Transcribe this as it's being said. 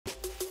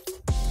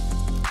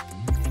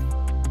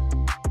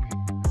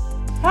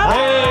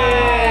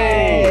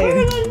Hi!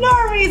 We're the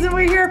Normies and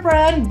we're here for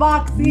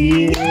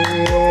unboxing.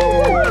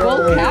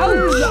 Well,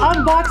 cows.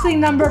 Unboxing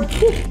number.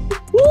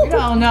 We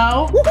don't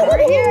know.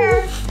 We're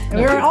here. And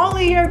we're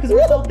only here because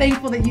we're so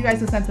thankful that you guys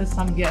have sent us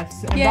some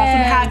gifts and brought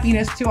some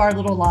happiness to our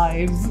little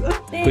lives.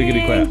 Thank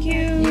you.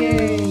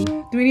 Yay.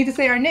 Do we need to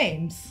say our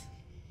names?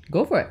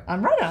 Go for it.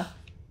 I'm Rana.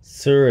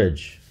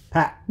 Surge.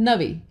 Pat.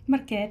 Navi.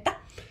 Marqueta.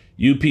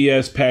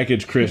 UPS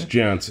package Chris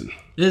Johnson.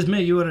 It's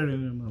me. You want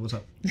to what's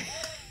up?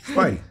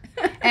 Spidey.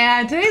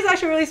 And today's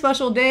actually a really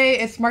special day.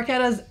 It's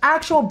Marqueta's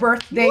actual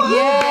birthday.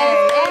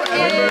 Yay!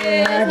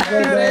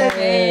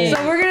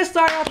 So we're gonna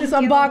start off this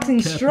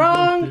unboxing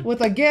strong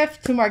with a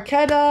gift to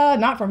Marqueta,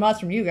 not from us,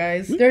 from you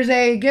guys. There's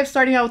a gift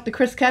starting out with the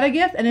Chris Keta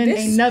gift, and then a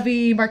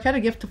Navi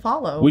Marqueta gift to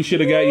follow. We should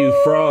have got you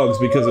frogs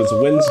because it's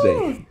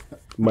Wednesday,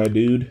 my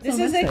dude. This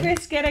is a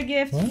Chris Keta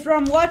gift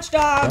from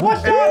Watchdog.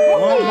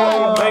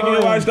 Watchdog! Thank you,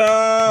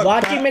 Watchdog.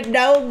 Watchy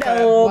McDog.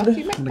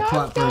 I'm gonna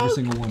clap for every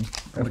single one.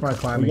 That's probably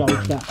climbing.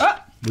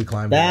 We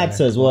climbed. That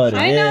says what?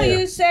 I know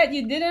you said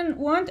you didn't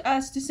want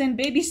us to send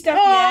baby stuff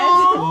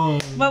yet,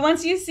 but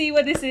once you see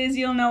what this is,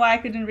 you'll know why I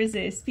couldn't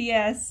resist.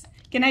 P.S.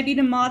 Can I be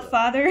the mod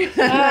father?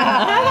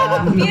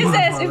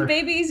 P.S. If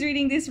baby is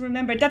reading this,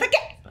 remember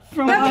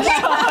from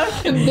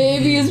Watchdog.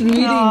 Baby is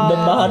reading The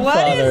mod What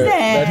father. is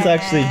that? That's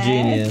actually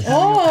genius.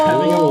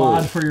 Having a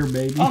mod for your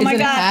baby. Oh my it a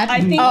god! hat? I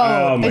think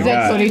Oh my Is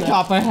that God. Tony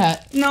Chopper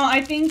hat? no.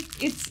 I think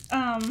it's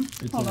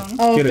hold on.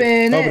 Open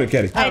it. Open it,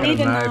 Ketty. I need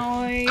a knife.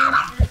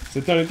 knife.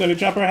 It's a Tony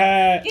Chopper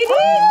hat. It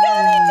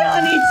is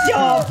Tony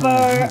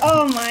Chopper.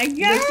 Oh my god!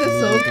 This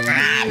is so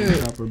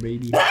cute. Chopper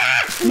baby.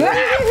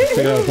 Take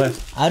it out,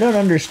 class. I don't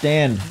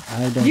understand.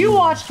 I don't You know.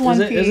 watched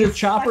One Is Piece. it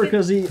Chopper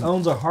because he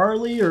owns a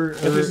Harley, or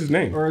That's just his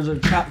name. or is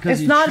it Chop because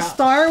It's he not chops?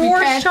 Star We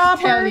Wars can't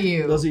Chopper. tell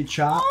you. Does he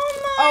chop?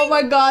 Oh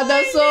my god,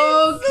 that's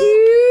so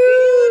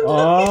cute.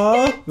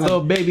 Aww.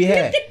 Little baby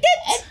hat.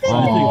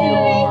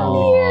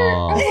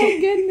 Oh my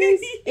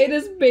goodness. It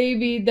is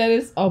baby. That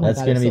is, oh my That's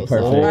god. gonna it's be so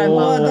perfect. soft. I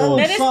love Oh,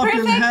 That is fucking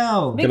perfect.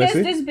 hell. Can I Because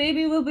see? this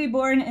baby will be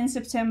born in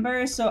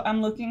September, so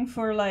I'm looking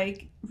for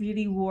like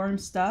really warm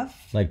stuff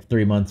Like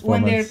 3 months, 4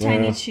 when they're months.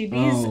 tiny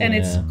chibis Oh, and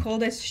it's yeah.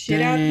 cold as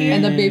shit out here.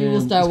 And the baby will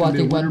start It's gonna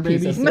be watching a One winter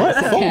Piece as baby. soon as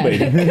What? it Full can.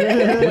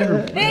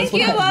 baby. Thank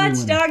you,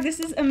 Watchdog. This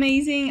is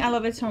amazing. I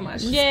love it so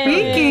much.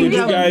 Speaking Did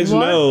you of guys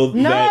what? know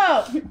No.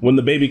 that when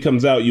the baby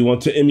comes out, you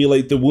want to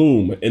emulate the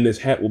womb, and this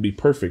hat will be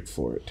perfect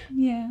for it.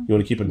 Yeah. You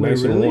want to keep it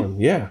nice really? and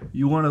warm. Yeah.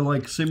 You want to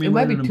like It simulate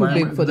might be an too big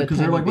environment for the because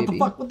they're tiny like, what the baby.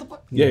 fuck? What the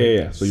fuck?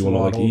 Yeah. So you want to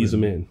like Swaddled ease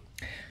them in.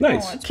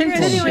 Nice. it's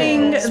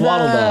Continuing precious.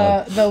 Swaddle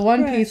dog. the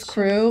One Piece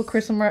crew,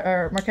 Chris and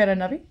Marqueta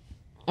and Navi.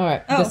 All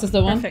right, Oh, this is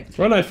the one. Perfect.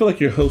 Ron, I feel like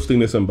you're hosting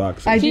this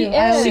unboxing. I She do.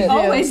 I is. always She do.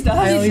 always does.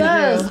 I She always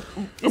does. do.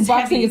 It's Unboxing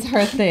heavy. is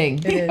her thing.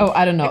 It is. Oh,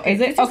 I don't know. Okay,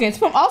 Is it? this is- Okay, it's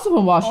from also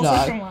from Also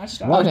Watchdog. from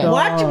Watchdog. Okay.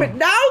 Watch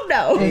McDog. I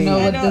don't know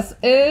what this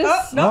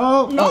is.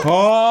 No, no.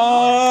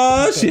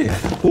 Oh, shit.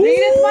 Read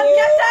it,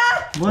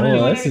 Marqueta. What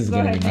Oh, is this is Go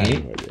gonna ahead. be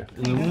neat.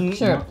 it?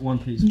 Sure. One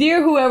Piece.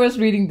 Dear whoever's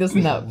reading this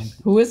note,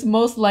 who is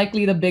most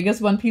likely the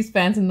biggest One Piece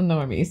fans in the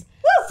Normies?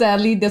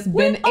 Sadly, this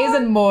bin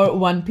isn't more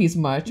One Piece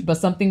merch, but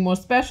something more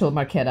special,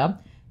 Marqueta.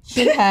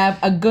 Should have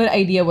a good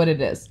idea what it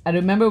is. I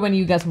remember when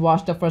you guys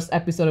watched the first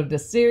episode of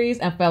this series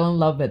and fell in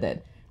love with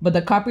it. But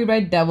the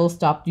copyright devil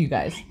stopped you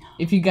guys.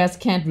 If you guys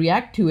can't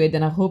react to it,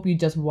 then I hope you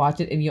just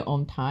watch it in your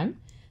own time.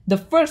 The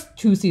first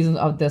 2 seasons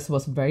of this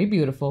was very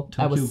beautiful.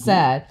 I was Tokyo Ghoul.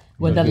 sad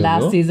when the Tokyo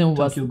last Ghoul? season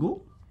was Tokyo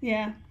Ghoul?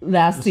 Yeah.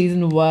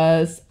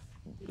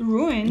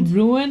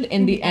 ruined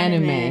in the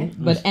anime.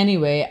 But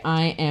anyway,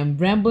 I am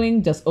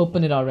rambling. Just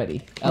open it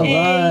already. Alright.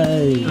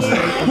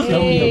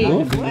 Hey.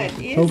 What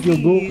is Tokyo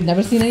Ghoul. these?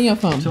 Never seen any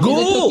of them. Is it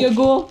Tokyo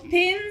Ghoul?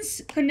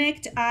 Pins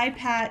connect eye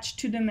patch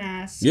to the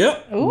mask.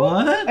 Yep. Ooh.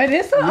 What? It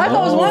is. I thought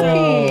it was One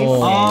Piece.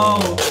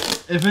 Oh,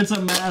 if it's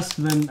a mask,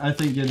 then I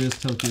think it is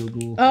Tokyo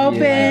Ghoul.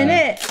 Open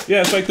it.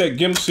 Yeah, it's like that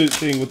gimp suit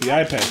thing with the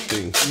eye patch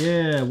thing.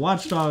 Yeah,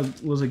 Watchdog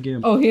was a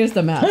gimp. Oh, here's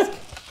the mask.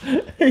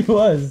 He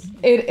was.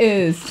 It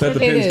is. Set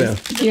the It pins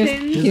is. down.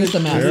 Here's the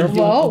mask.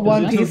 Well,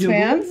 One it Piece Tokyo Ghoul?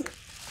 fans.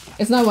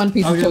 It's not One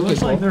Piece. Okay, It's it Tokyo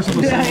looks like Ghoul. there's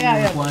some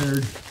Yeah.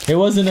 required. It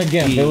wasn't a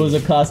gimp. It was a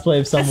cosplay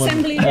of someone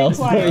Assembly else.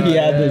 required. He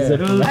had the It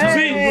zipper. was-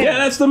 See? Yeah,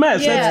 that's the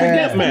mask. That's the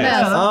Yeah. gimp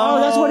mask.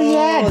 Oh, that's what he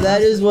had.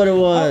 That is what it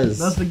was.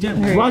 That's the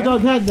gimp.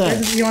 Watchdog had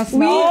that. You want to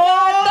We smell?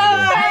 got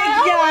the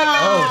manga.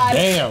 Oh,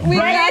 damn. We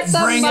got the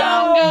bring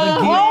out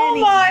manga. Oh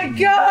my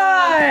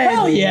god!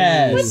 Hell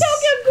yes. Tokyo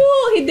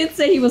Ghoul. He did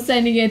say he was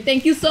sending it.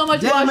 Thank you so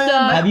much, Yeah, man.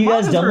 Watchdog. Have you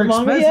guys Mangas done the are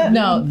manga expensive. yet?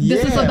 No,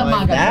 this is what the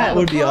manga That club.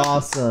 would be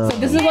awesome. So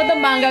this is what the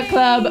manga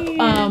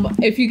club.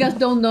 If you guys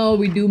don't know,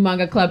 we do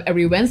manga club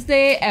every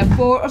Wednesday at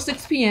 4 or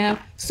 6 p.m.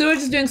 Surge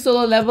is doing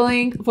solo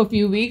leveling for a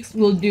few weeks.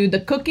 We'll do the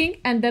cooking,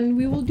 and then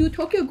we will do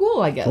Tokyo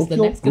Ghoul. I guess the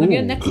Tokyo next gonna be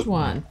the Ghoul. next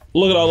one.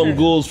 Look at all them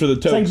ghouls for the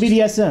It's like toast.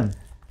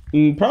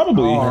 BDSM.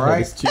 Probably. All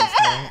right.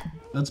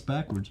 That's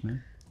backwards,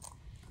 man.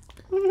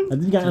 I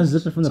think you got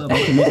unzipped it from the What's up?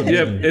 fucking middle.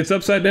 Yep, it's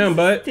upside down,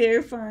 but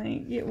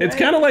Terrifying. Yeah, it's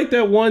what? kind of like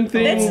that one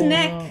thing. That's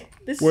neck.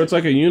 Where it's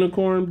like a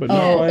unicorn, but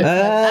not quite.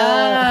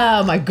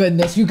 Oh my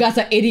goodness, you guys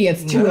are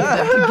idiots, two of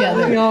them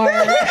together.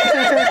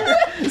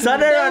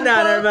 Thunder on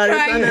down, everybody.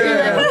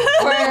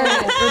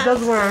 It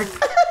does work.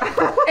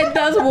 It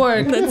does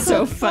work. That's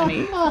so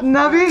funny.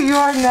 Nubby, you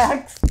are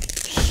next.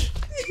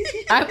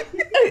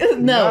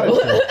 No.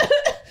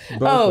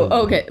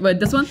 Oh, okay. But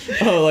this one?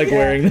 Oh, like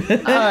wearing.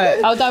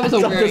 Alright, I thought it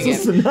was a wearing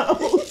it.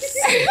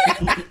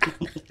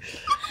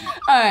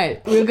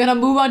 Alright, we're gonna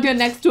move on to the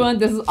next one.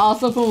 This is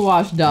also from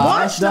Washdog.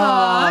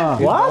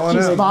 Watchdog. What?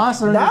 You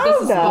sponsored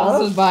This is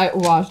sponsored by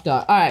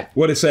Washdog. Alright.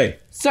 What'd it say?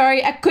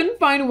 Sorry, I couldn't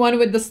find one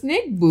with the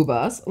snake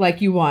boobas like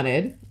you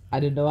wanted. I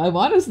didn't know I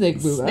wanted snake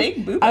boobas.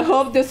 Snake boobas. I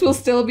hope this will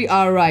still be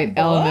alright,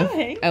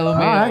 LMF.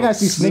 I got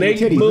these snake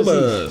Snake titties.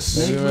 boobas.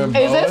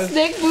 Is that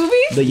snake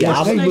boobies? The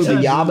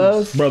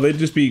yabos? Bro, they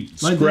just be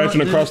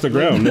scratching across the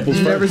ground. Nipples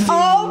first.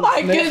 Oh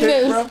my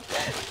goodness! What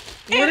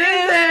is it?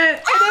 It is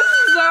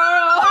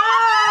Zoro!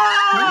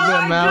 Oh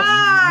my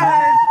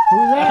god!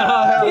 Who's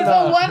that? He's a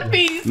One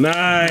Piece.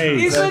 Nice.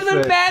 He's with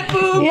the bad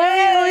boob.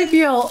 Yay,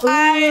 feel.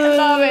 I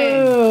love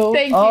it.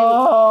 Thank you.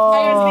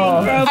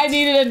 Oh. I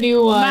needed a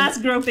new one. Mass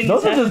groping Those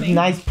is are just happening.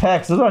 nice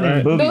pecs. Those aren't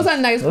even boobies. Those are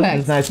nice Those are pecs.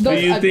 just nice Do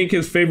Those you are- think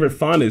his favorite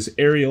font is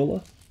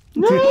areola?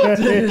 But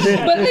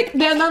like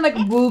they're not like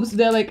boobs.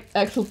 They're like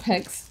actual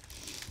pecs.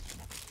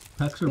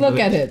 Look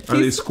at it. Are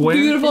they He's square?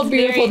 Beautiful,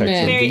 beautiful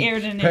man. Very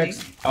aerodynamic.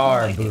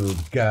 Are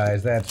boobs,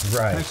 guys. That's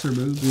right. Pecs are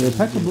boobs. Yeah,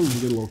 peck the boobs,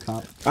 get a little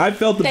cop. I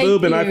felt the Thank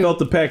boob and I you. felt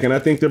the peck, and I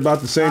think they're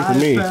about the same for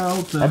me.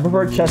 I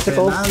prefer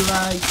chesticles. I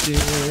liked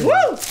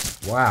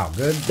it. Wow,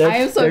 good. I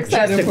am so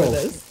excited for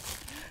this.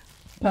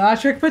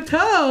 Patrick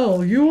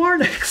Patel, you are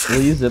next.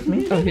 Will you zip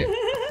me? Oh, here.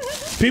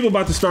 People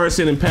about to start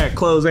sending packed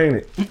clothes, ain't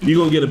it? You're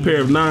gonna get a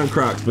pair of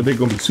non-Crocs, but they're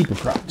gonna be super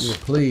Crocs.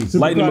 Please.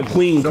 Lightning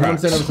McQueen Someone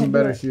Crocs. send over some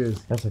better shoes.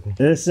 That's okay.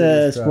 It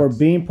says for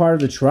being part of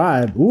the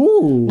tribe.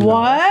 Ooh. What?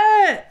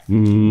 Part of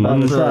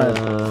the tribe.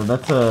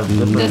 That's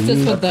This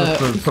is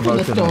for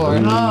the store.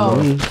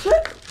 Oh,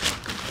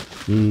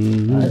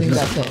 I think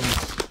that's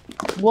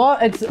it. well,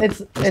 it's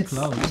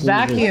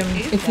vacuum.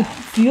 It's a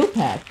seal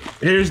pack.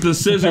 Here's the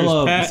scissors,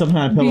 pillow. Pat. Some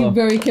kind of Be pillow.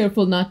 very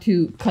careful not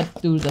to cut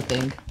through the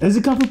thing. Is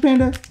it Kung Fu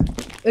Panda?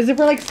 Is it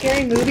for like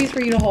scary movies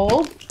for you to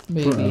hold?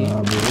 Maybe. Maybe.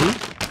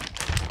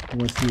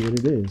 Let's see what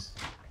it is.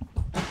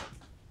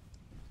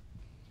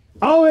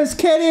 Oh, it's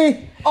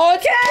Kitty! Oh,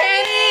 it's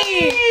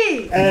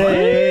Kenny!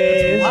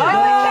 Hey! Is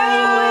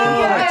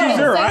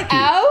that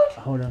out?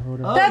 Hold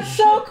on. That's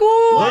so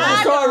cool.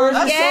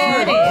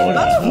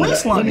 That's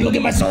fleece lining. Look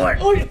at my sword.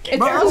 It's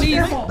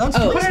That's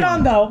Oh. Put it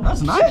on though.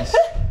 That's nice.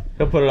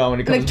 He'll put it on when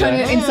he comes like turn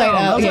back. it inside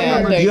out. that's Yeah,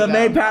 like there You you have go.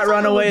 made Pat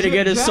run away to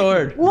get his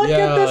sword. Look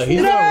at this. he's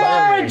No,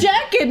 not a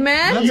jacket,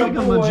 man. That's like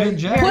a legit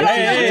jacket. Put on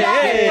your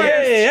jacket first.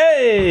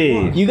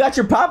 Hey! You got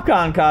your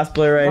popcorn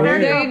cosplay right here.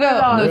 There you go.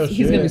 No, Real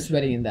he's gonna be shit.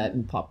 sweating in that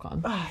in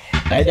popcorn.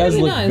 That does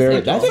Really look nice, very.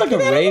 thank you. That's like a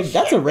rave.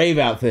 That's a rave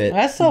outfit.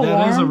 That's so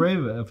That is a warm.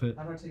 rave outfit.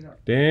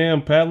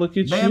 Damn, Pat, look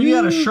at Damn, you. you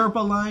had a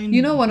Sherpa line.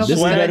 You know one of This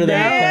us. is better than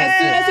As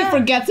soon as he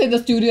forgets it, the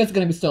studio is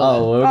gonna be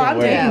stolen. Oh, we're I'm gonna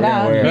wear it. taking We're that.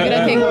 gonna wear We're it.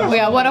 gonna take.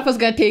 Yeah, one of us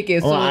gonna take it.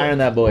 I'm So gonna iron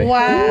that boy.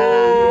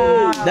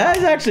 Wow. That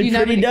is actually you're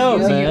not pretty gonna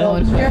dope, use your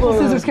own. man. Careful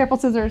scissors. Careful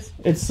scissors.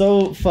 It's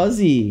so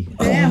fuzzy.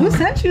 Damn, who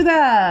sent you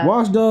that?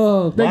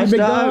 Watchdog. Thank you,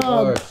 big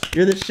Watchdog. dog.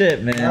 You're the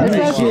shit, man. That's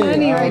Thank so you.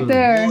 funny right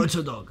there. Oh, it's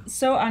a dog.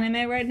 So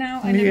anime right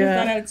now. I never Yeah.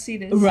 thought I would see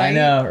this. Right. I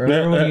know.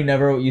 Remember when you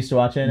never used to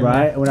watch anime?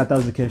 Right? When I thought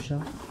it was a kid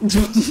show.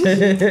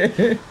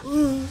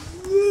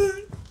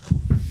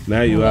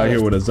 Now you out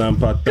here with a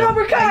Zampata.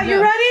 Cobra Kai, you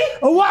ready?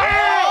 Oh,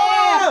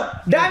 wow!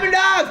 Diamond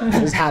Dog!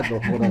 It's hot though.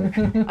 Hold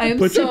on. I am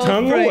Put so your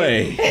tongue afraid.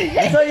 away.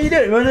 That's what you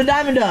do. We're the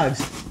Diamond Dogs.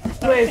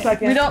 Wait a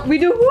second. We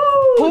do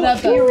woo.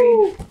 Not the-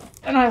 Woo.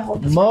 And I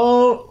hold this.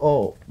 Mo.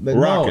 Oh, but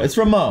no, Rocket. it's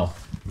from Mo.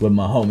 With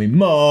my homie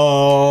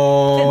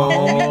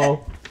Mo.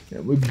 Yeah,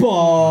 we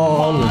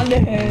ball.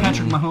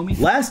 Patrick, my homie.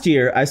 Last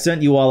year, I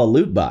sent you all a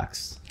loot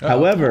box.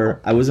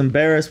 However, I was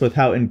embarrassed with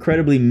how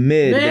incredibly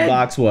mid the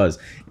box was.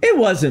 It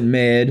wasn't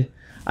mid.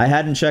 I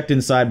hadn't checked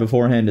inside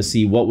beforehand to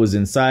see what was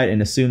inside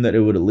and assumed that it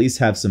would at least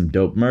have some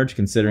dope merch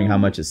considering how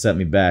much it set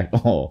me back.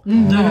 Oh.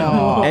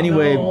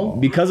 Anyway,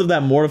 because of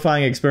that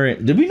mortifying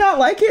experience, did we not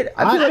like it?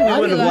 I feel like we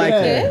would have liked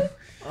it.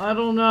 I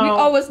don't We know.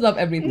 always love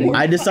everything.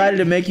 I decided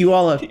to make you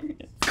all a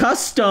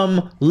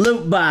custom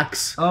loot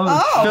box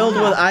filled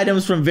with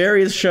items from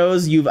various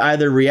shows you've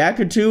either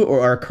reacted to or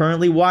are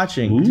currently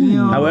watching.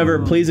 However,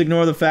 please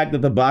ignore the fact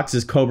that the box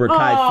is Cobra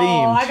Kai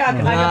themed. I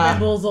got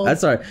bamboozled.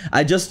 That's all right.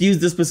 I just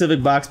used this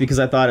specific box because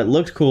I thought it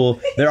looked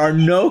cool. There are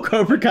no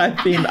Cobra Kai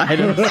themed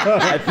items,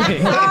 I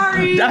think.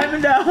 Sorry.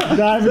 Diamond Dog.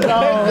 Diamond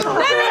dog.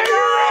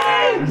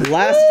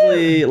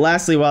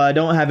 Lastly, while I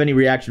don't have any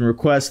reaction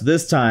requests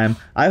this time,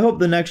 I hope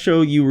the next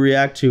show you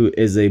react to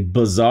is a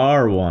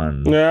bizarre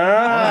one. I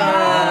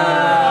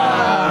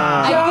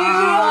do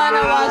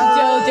wanna watch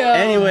JoJo.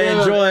 Anyway,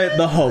 enjoy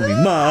the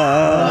homie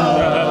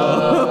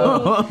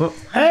Mo.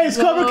 Hey, it's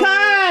Cobra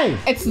Kai!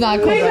 It's not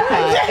Cobra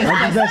Kai. It's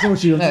I'm just, messing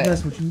with you. I'm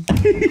just messing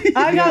with you.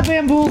 I got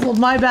bamboozled.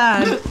 My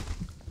bad.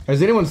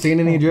 Has anyone seen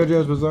any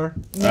JoJo's Bizarre?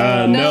 No,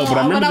 but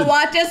I remember wanna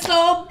watch it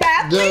so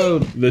badly.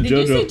 Dude. the Did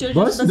you see JoJo. JoJo's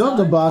What's Bizarre?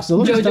 the box? It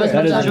looks JoJo's like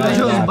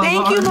Bizarre.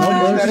 Thank you, Is Mom.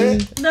 that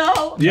it?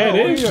 No. Yeah,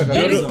 it is. yeah,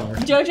 JoJo.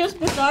 JoJo's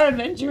Bizarre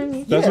Adventure.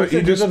 That's what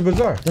you just. JoJo's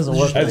Bizarre. doesn't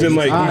work. As in,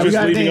 like, we you just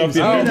got leading off names.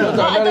 the Oh, agenda. no,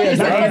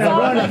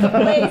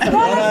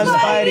 no,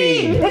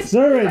 Spidey.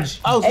 Surge.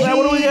 Oh, Snap,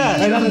 what do we got?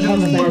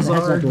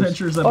 Bizarre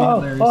adventures of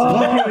Mother.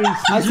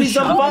 I see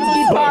some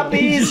funky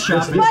poppies.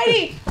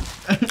 Spidey.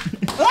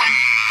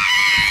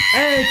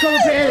 Hey, come on,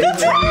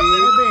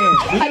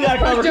 I got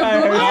Cobra Kai.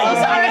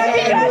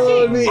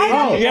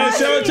 You gotta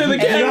show it to the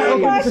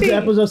camera. This is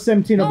episode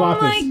 17 of Oh my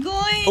Bacchus.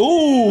 god.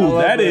 Ooh,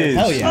 that is.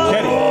 Hell yeah.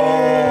 Kenny.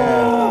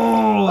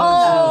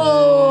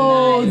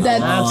 Oh,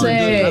 that's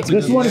sick.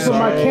 This one is from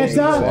Marquetta. That's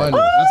a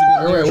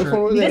good Wait, which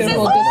one was This is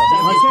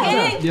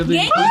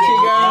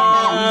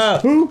that?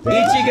 Who?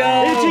 Ichigo.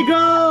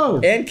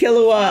 Ichigo. And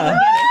Killua.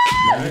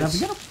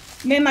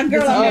 Me and my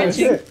girl are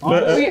matching.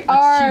 We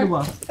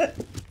are.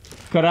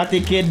 Karate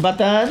Kid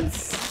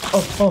buttons. I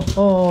thought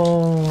there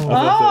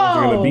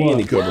was gonna be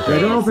any Cobra Kai.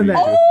 Don't open that.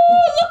 Oh,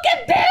 look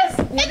at this.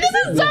 And this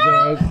is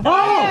Zoro.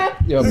 Oh,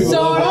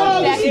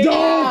 Zoro, check it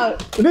out.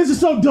 this is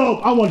so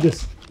dope. I want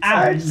this.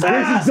 This is dope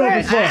as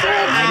fuck.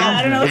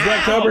 Is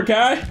that Cobra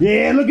Kai?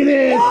 Yeah, look at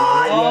this.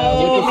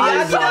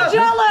 I'm so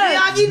jealous.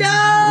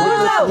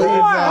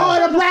 Oh,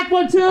 and a black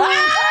one too.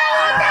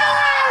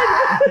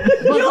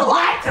 You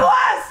lied to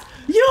us.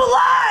 You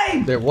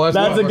lied. There was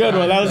That's a good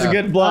one. That was a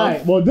good All bluff.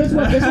 right, well, this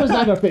one's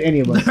not gonna fit any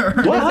of us. That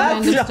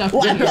one's gonna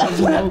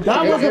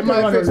fit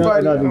one.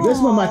 This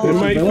one might fit. It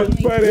might fit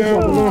Spidey. I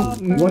don't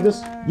know. You want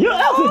this?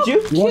 I'll fit you.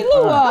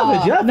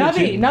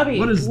 Navi.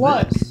 What is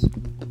this?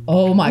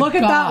 Oh my god. Look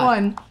at that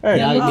one.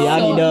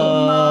 Miyagi-Do.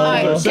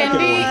 Alright, can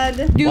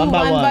we do One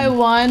one by by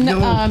one,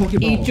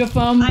 each of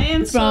them I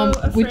am from so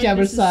afraid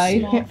whichever this is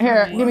side? small for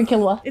Here, me. give me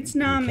Killua. It's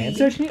Nami.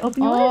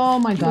 Oh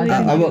my god.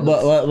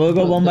 We'll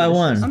go one by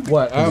one.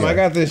 What? I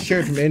got this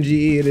shirt from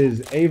NGE. It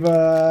is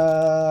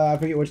I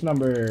forget which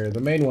number.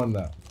 The main one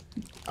though.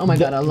 Oh my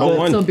god, I love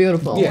one. it. So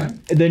beautiful. Yeah.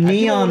 The I keep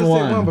neon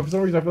wanting to say one. but for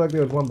some reason I feel like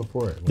there was one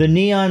before it. The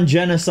neon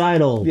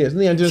genocidal. Yes,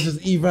 Neon Genesis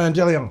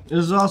Evangelion.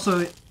 There's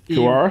also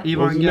Kiwara? What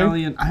was his name?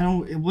 Evangelion. I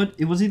don't.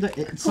 It was either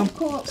some.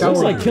 Sounds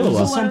like It was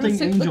Killua.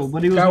 something angel,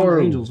 but he was one of Kaworu.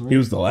 the angels, right? He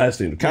was the last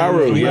thing.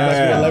 Kaworu, That's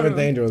the yeah. 11th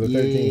angel, the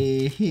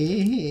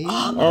 13th.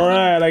 All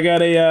right, I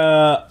got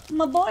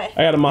My boy.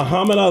 a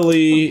Muhammad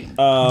Ali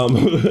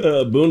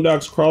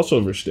Boondocks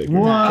crossover sticker.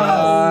 What?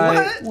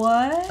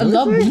 I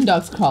love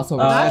Boondocks crossover.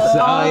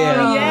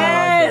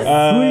 Yes.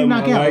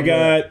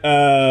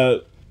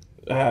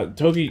 I got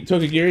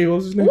Tokigiri. What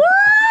was his name?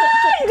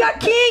 You got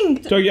King.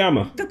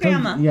 Toyama.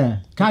 Tokuyama. Yeah,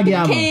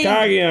 Kageyama.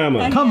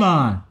 Kageyama. Come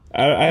on.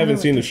 I haven't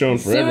seen the show in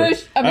forever.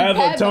 Serious? I I mean, have a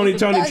Pat Tony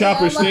doesn't-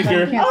 Chopper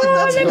sticker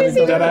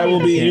Oh, that I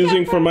will be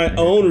using for my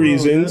own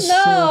reasons.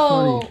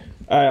 No.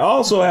 I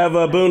also have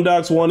a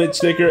Boondocks Wanted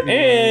sticker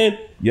and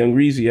Young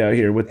Reezy out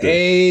here with the.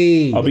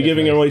 Hey. I'll be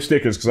giving away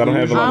stickers because I don't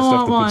have a lot of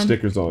stuff to put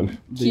stickers on.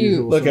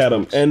 Cute. Look at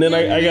them, and then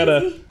I got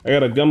a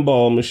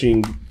gumball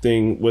machine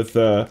thing with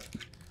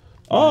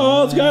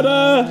oh, it's got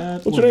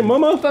what's your name,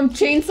 Mama? From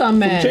Chainsaw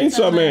Man.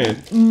 Chainsaw Man.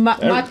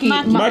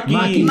 Makima.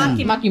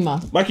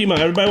 Makima.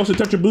 Everybody wants to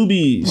touch your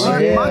boobies.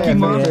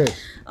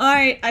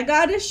 Alright, I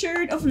got a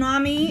shirt of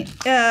Nami.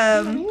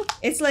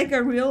 It's like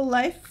a real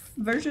life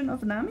version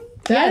of Nami.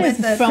 That is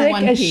With from Sick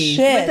One as Piece.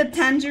 shit. the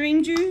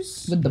tangerine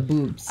juice. With the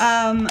boobs.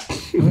 I'm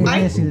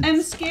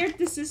scared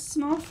this is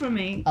small for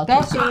me. I'll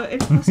take So if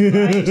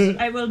possible,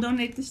 I will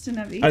donate this to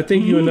Navi. I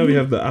think you and Navi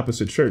have the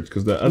opposite shirts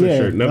because the other Yeah,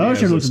 shirt the Navi other has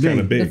shirt is looks kind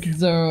of It's big.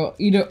 Zoro,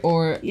 either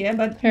or. Yeah,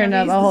 but Here,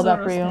 Nav, Navi's I'll the hold that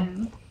Zoro for you.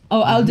 stand.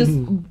 Oh, I'll just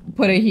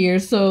put it here.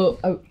 So,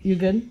 you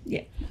good?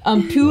 Yeah.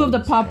 Two of the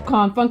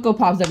popcorn Funko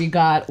Pops that we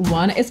got.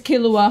 One is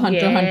Killua Hunter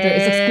x Hunter.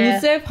 It's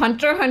exclusive.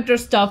 Hunter x Hunter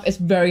stuff is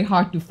very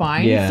hard to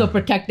find. Yeah. So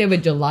protect it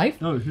with your life.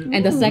 Oh shit.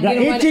 And the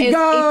second one is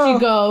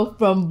Ichigo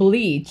from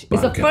Bleach.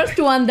 It's the Okay. first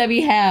one that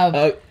we have.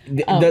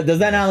 Does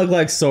that not look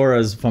like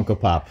Sora's Funko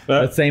Pop?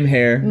 That same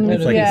hair.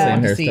 It's like Yeah.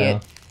 the to same see hairstyle.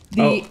 it.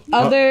 The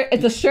other,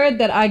 it's a shirt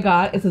that I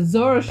got. It's a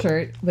Zoro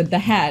shirt, but the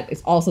hat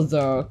is also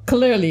Zoro.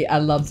 Clearly, I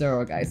love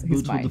Zoro, guys. He's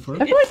Boots with fine. the fur.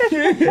 I feel like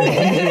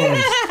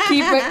that's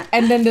Keep it.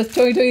 And then there's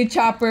Tony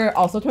Chopper,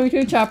 also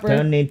Tony Chopper.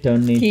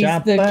 Tony He's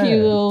Chopper. the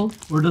cute little.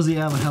 Or does he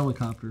have a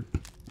helicopter?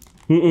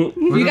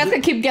 You guys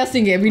can keep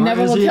guessing it. We Or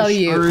never is will he tell Or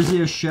you. is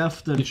he a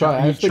chef that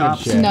I was thinking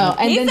chops? chef. No,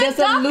 and He's then a there's a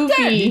doctor.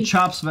 He Luffy.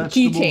 chops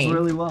vegetables Keychain.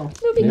 really well.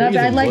 Nav,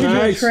 I'd like to do a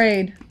Nice.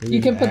 trade.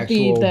 You can put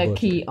the Actual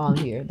key on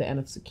here, the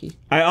NFC key.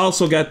 I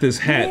also got this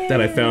hat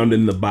that I found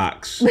in the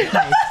box.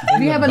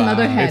 We have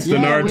another hat. It's the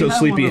we Naruto have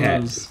sleepy one of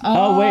hat. those.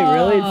 Oh wait,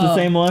 really? It's the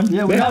same one?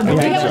 Yeah, we have I We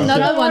think have so.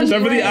 another one.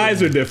 Except for the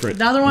eyes are different.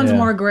 The other one's Yeah.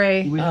 more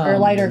gray or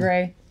lighter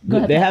gray.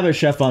 They have a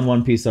chef on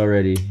One Piece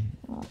already.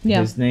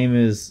 Yeah. His name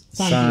is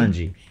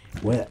Sanji.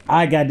 Well,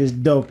 I got this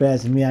dope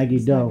ass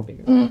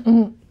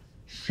Miyagi-Do.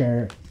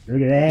 Sure.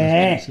 Look at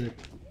that.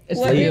 It's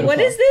What, beautiful. what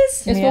is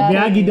this? It's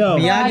Miyagi-Do.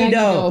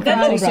 Miyagi-Do.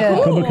 That looks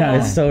Cobra. cool.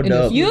 It's so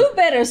dope. You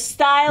better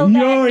style You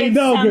that already with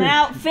know, some girl.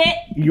 outfit.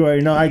 You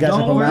already know I got some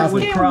Don't from wear it Alpha.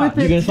 with Crocs.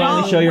 You can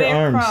finally Don't show your wear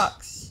arms.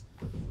 Crocs.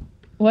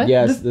 What?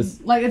 Yes,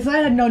 this. Like it's not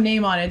had no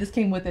name on it. It just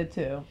came with it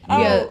too.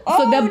 Yeah.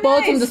 So they're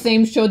both from the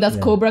same show. That's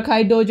Cobra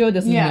Kai Dojo.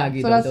 This is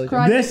Miyagi So that's Dojo.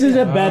 karate. This is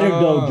a better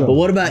dojo. But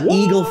what about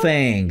Eagle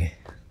Fang?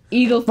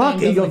 Eagle Fang.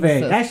 Fuck Eagle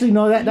Fang. Actually,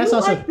 no, that's You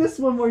also. like this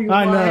one where you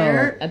I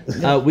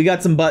know. We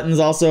got some buttons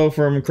also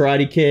from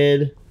Karate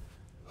Kid.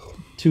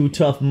 Two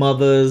tough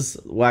mothers.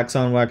 Wax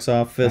on, wax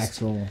off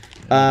fist.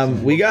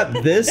 We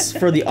got this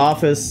for The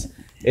Office.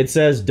 It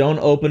says don't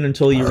open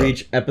until you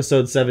reach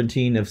episode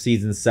 17 of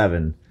season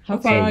 7. How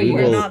far are we you?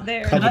 We're will not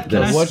there. cover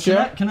this. What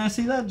show? Can I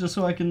see that just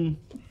so I can?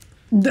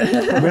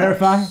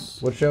 Verify.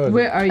 What show is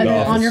Where it? are you?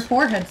 on your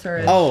forehead,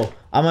 sir. Oh,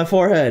 on my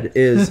forehead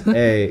is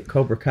a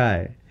Cobra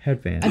Kai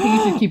headband. I think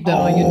you should keep that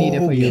one. You need it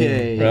for you.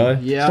 Really?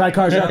 Yeah. Strike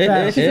hard, shot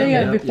fast. She's saying you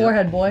have Yeah. your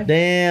forehead, boy.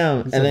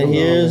 Damn. And then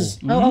here's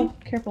Oh,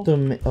 careful.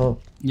 the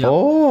Yep.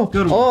 oh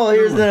Good one. oh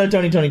here's Good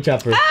the Tony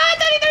Chopper.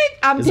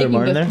 I'm Is there taking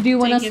more in this. there? Do you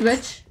want to Take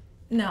it. switch?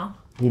 No.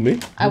 Who, me?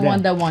 I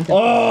want that one.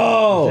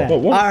 Oh, What's that? But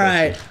one all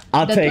right.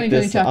 I'll The take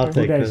 2020 this. I'll chopper.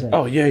 take What this. that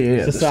Oh, yeah.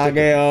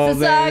 Sasageo,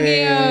 baby.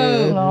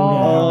 Sasageo.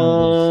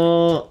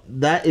 Oh,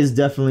 that is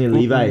definitely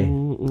Levi.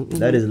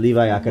 That is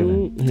Levi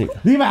Ackerman.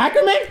 Levi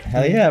Ackerman?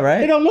 Hell yeah, It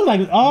right? don't look like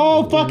it.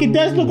 Oh, fuck, it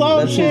does look. Oh,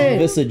 That's his shit.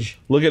 visage.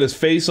 Look at his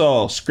face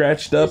all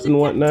scratched up and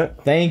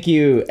whatnot. Thank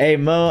you. Hey,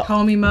 Mo,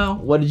 Homie Mo.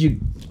 what did you...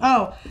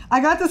 Oh,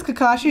 I got this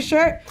Kakashi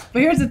shirt,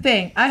 but here's the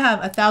thing. I have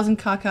 1,000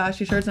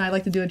 Kakashi shirts, and I'd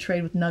like to do a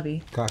trade with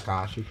Navi.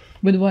 Kakashi.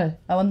 With what?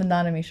 I want the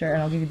Nanami shirt,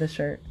 and I'll give you this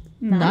shirt.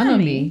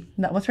 Nanami.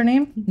 What's her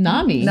name?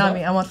 Nami.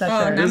 Nami. I want that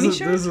shirt. Nami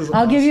shirt? This is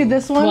I'll give you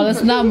this one. Well,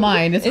 it's not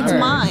mine. It's hers.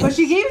 mine. But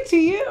she gave it to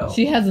you.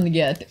 She hasn't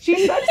yet.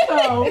 She said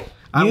so.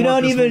 You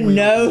don't even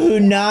know who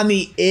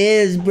Nami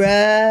is,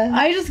 bruh.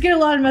 I just get a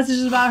lot of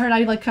messages about her, and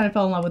I like kind of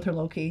fell in love with her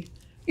low key.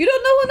 You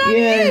don't know who Nami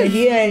is?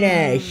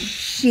 Yeah,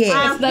 shit.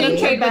 Let him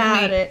trade with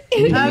me. it.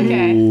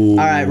 Okay. All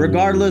right,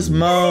 regardless,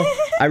 Mo,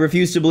 I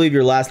refuse to believe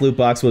your last loot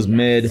box was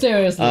mid.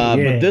 Seriously. Yeah.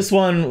 But this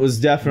one was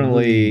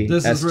definitely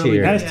This S is really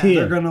tier. good. S tier.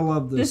 They're gonna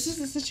love this. This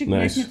is such a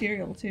Nice. great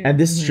material too. And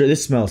this is true.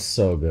 This smells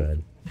so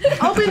good.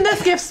 Open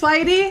this gift,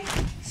 Spidey.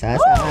 Open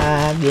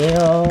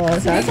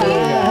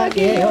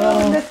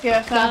this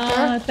gift,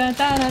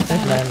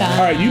 Doctor. All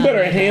right, you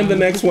better hand the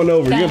next one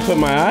over. You're going to put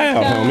my eye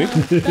out, homie.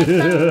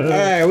 All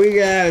right, we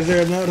got. Is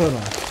there a note? Hold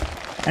on.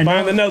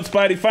 Find the note,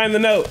 Spidey. Find the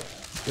note.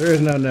 There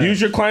is no note.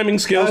 Use your climbing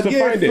skills A to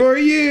gift find it. for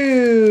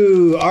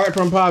you. Art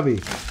from Poppy.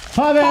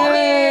 Poppy!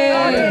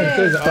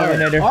 There's art.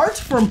 Terminator. Art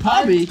from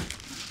Poppy.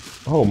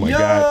 Oh, my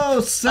God.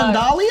 Yo,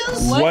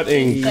 sandalias? What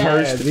in Yeah,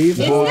 cursed these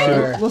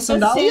are. What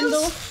sandalias?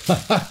 Is that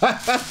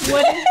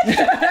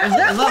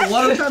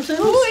water trap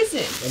sandals? Who is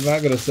it? I'm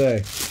not gonna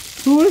say.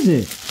 Who is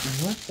it?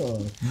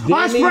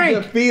 Danny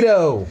Frank.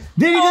 DeVito.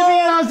 Danny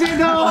DeVito! Danny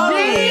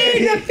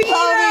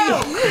DeVito!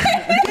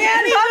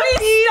 Danny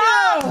DeVito!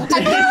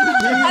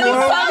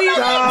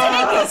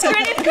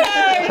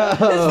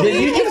 Did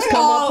you just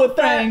come up with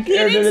that? Or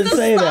did it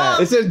say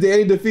that? It says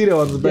Danny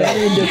DeVito on the back.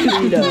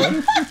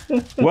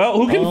 Well,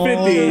 who can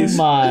fit these?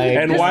 My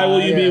And why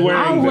will you be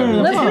wearing them?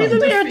 Let's leave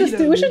them here at the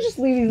studio. We should just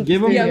leave these.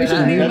 Give them. Yeah, we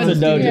should leave That's him a at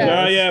the dojo.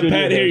 studio. Oh, yeah,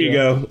 Pat, here you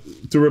go.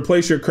 To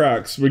replace your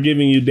Crocs, we're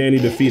giving you Danny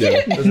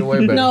DeVito. This is way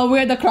better. No,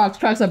 we're the Crocs.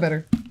 Crocs are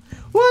better.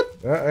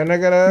 And I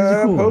got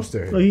a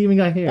poster. Look, he even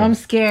got hair. I'm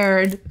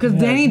scared because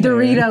Danny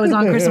Dorito is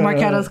on Chris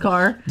Marquetto's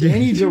car.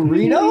 Danny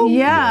Dorito?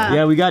 Yeah.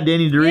 Yeah, we got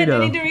Danny Yeah, Dorito.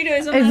 Danny Dorito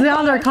is on It's that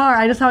on their car.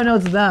 I just how I know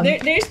it's them.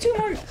 There's two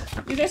more.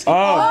 You guys can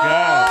Oh,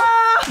 God.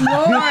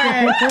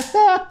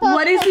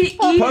 What is he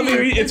eating?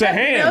 Puppy, it's a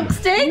ham. Milk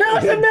steak? No,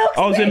 it's a milk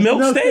Oh, is it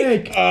milk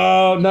steak?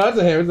 Oh, no, it's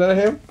a ham. Is that a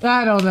ham?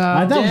 I don't know.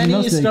 I thought it was Danny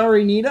no steak.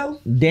 Starnito?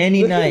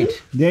 Danny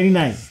Knight. Danny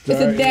Knight. It's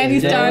a Danny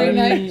Starry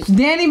Night.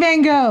 Danny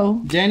Van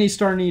Gogh. Danny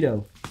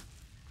Starnito.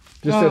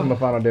 Just said my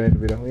final Danny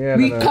DeVito. Yeah,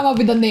 We no. come up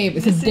with a name.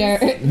 It's a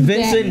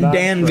Vincent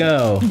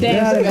Dango.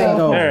 Dan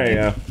Go. There you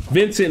go.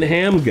 Vincent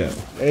Hamgo.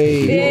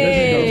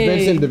 Hey,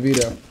 Vincent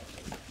DeVito.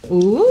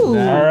 Ooh.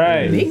 All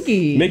right.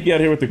 Mickey. Mickey out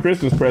here with the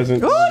Christmas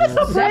presents. Oh, that's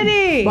so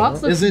pretty.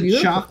 Box looks Is it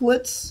beautiful.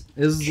 chocolates?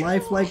 Is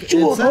life like it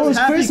Oh, says it's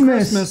Happy Christmas.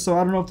 Christmas, so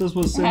I don't know if this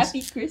was since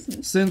Happy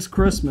Christmas. since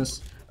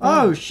Christmas.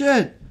 Oh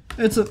shit!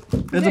 It's a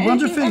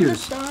bunch of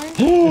figures.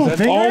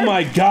 Oh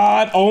my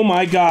God! Oh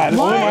my God! Oh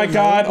my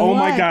God! Oh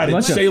my God!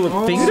 It's Sailor.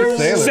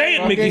 Say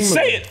it, Mickey.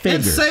 Say it.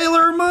 It's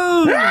Sailor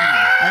Moon.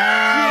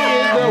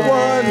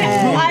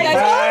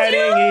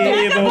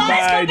 Fighting evil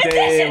by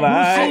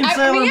daylight.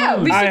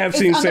 I have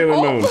seen Sailor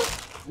Moon.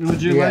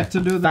 Would you like to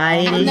do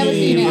that? I've never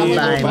seen it. I'm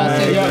gonna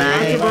watch it.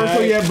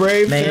 Controversial yet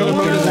brave. Sailor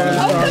Moon is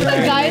Most of the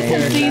guys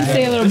have seen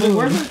Sailor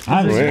Moon.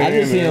 I've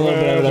just seen a little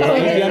bit of it. I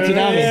haven't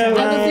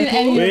seen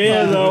any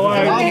We're of the them.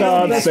 white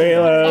dog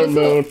Sailor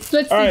Moon.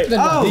 Switch All right. seats with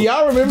them. Do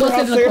y'all remember Go how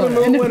sit in the Sailor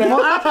corner. Moon went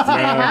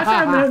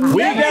out?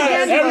 We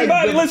got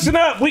everybody. Listen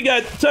up. We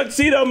got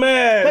Tuxedo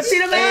Mask.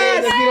 Tuxedo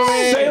Man.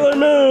 Sailor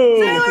Moon.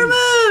 Sailor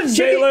Moon.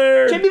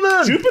 Sailor Chippy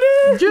Moon.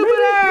 Jupiter.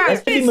 Jupiter.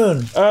 Speedy Moon.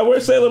 Moon.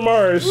 Where's Sailor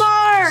Mars?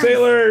 Mars!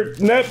 Sailor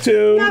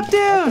Neptune.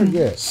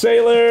 Neptune!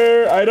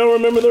 Sailor, I don't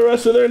remember the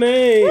rest of their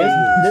names.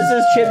 This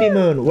is Chibi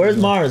Moon. Where's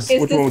Mars?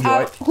 Is Which one would this you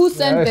our, like? who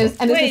sent this?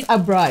 And this Wait. is a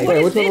bride. What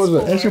is which one this was it?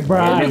 for? That's your You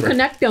bride.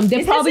 connect them. They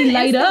Is probably this an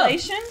light up.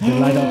 installation?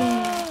 Light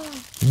up.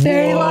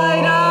 They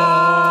light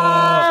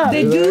up!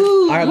 They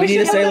do. All right, we need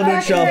a Sailor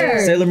Moon shelf.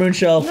 Sailor Moon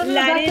shelf.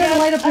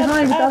 Light up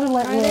behind with the other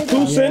light.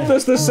 Who sent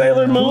us the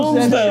Sailor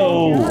Moons,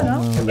 though?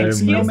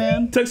 Tuxedo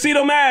Man.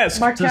 Tuxedo Mask.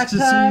 Mark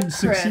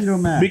Tuxedo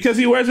Mask. Because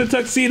he wears a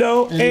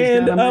tuxedo and he's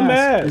got a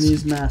mask. And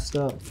he's masked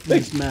up.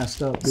 He's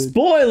masked up, dude.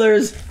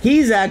 Spoilers.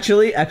 He's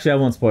actually I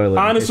won't spoil it.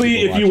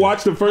 Honestly, if you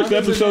watch the first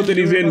episode that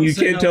he's in, you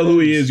can't tell who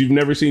he is. You've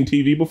never seen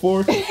TV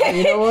before.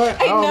 You know what?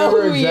 I know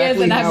who he is,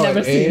 and I've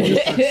never seen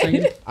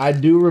it. I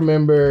do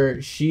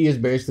remember she is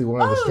basically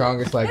one of the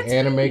strongest like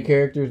anime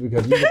characters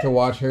because you get to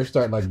watch her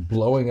start like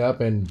blowing up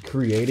and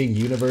creating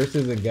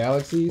universes and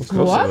galaxies.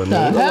 What the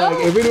hell?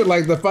 Like if it was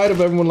like the fight of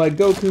everyone like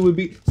Goku would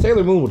be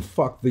Sailor Moon would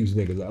fuck these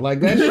niggas up. Like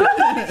that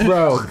shit,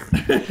 bro.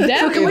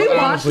 Damn, Can we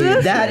watch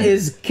this? That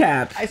is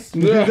cap. That's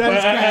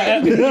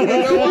cat.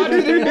 Go watch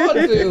it if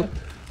you want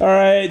to. All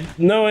right,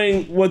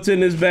 knowing what's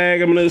in his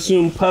bag, I'm gonna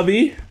assume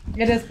Pubby.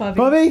 It is puppy.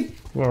 Bubby?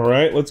 All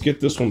right, let's get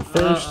this one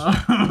first.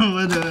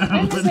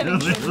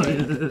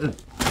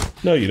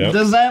 No, you don't.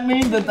 Does that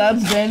mean that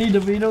that's Danny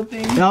DeVito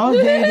thing? No,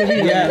 Danny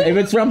DeVito. Yeah, if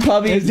it's from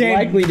Pubby, it's Danny.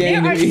 likely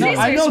Danny There are DeVito. scissors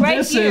I know right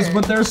this here. is,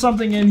 but there's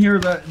something in here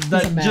that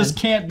man. just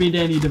can't be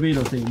Danny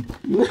DeVito thing.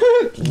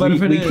 But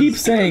if it We is, keep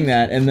saying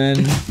that, and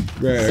then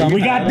Right. We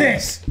got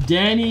this.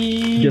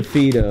 Danny,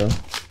 DeVito.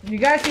 You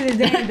guys see the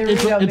Danny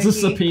DeVito, it's a Mickey.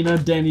 subpoena.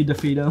 Danny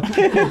DeVito.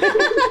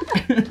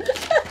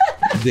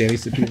 Danny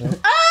Sapino.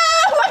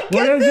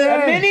 What is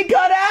it? Mini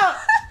cut out.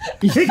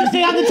 You take the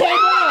thing on the table.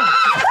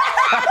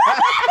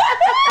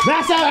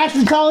 That's how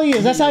actually tall he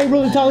is. That's how he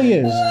really tall he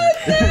is.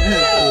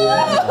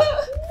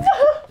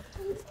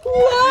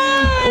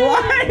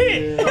 Why?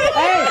 Hey,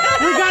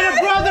 we got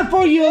a brother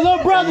for you, a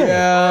little brother.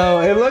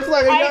 No, it looks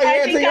like I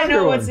it's a think I know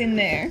younger what's one. in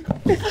there.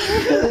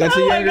 That's a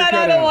Oh my younger god, I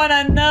cutout. don't want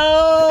to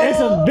know. It's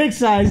a big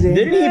size. Dude.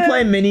 Didn't he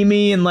play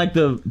Mini-Me in like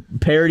the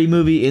parody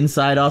movie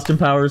Inside Austin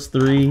Powers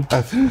 3? You know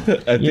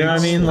what I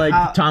mean?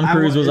 Like Tom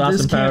Cruise was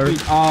Austin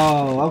Powers.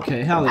 Oh,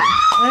 okay. Hell yeah.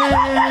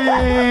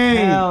 Hey,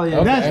 Hell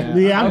yeah. That's,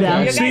 yeah, I'm down.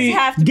 You guys See,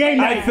 have to Game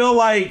I night. feel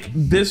like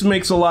this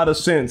makes a lot of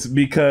sense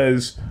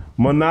because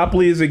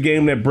Monopoly is a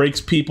game that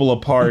breaks people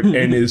apart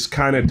and is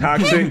kind of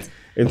toxic,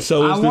 and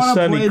so I is the want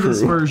to Sunny play this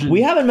Crew. version.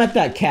 We haven't met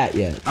that cat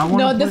yet. I wanna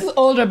No, play- this is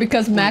older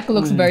because Mac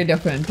looks very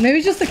different. Maybe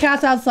it's just the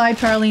cats outside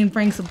Charlie and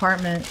Frank's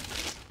apartment.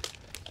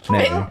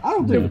 Maybe. I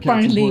don't think the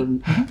cat's Apparently.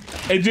 important.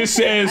 It just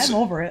says I'm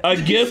over it. a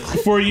gift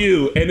for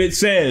you, and it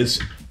says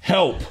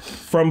help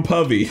from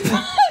Pubby.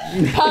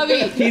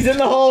 Pubby. He's in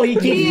the hole. He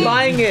keeps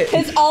buying it.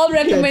 His all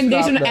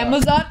recommendation on stop that.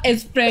 Amazon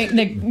is Frank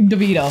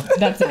DeVito.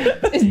 That's it.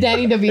 It's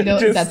Danny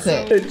DeVito. That's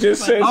it. It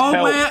just says Oh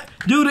help. man,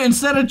 dude!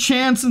 Instead of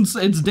Chance,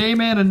 it's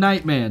Dayman and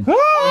Nightman.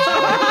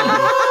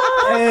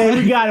 Hey,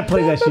 we gotta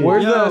play that shit.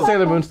 Where's Yo. the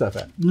Sailor Moon stuff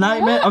at?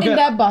 Nightman. Okay. In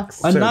that box.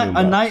 A, Sailor Moon a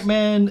box.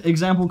 Nightman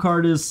example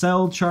card is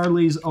sell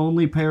Charlie's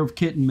only pair of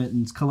kitten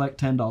mittens. Collect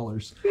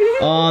 $10.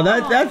 Oh,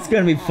 that's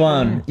gonna be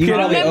fun. You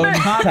probably own Remember-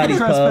 Patty's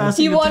Pub.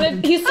 Trespassing.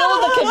 He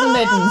sold the kitten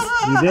mittens.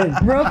 You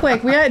did. Real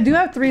quick, do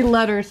have 3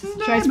 letters.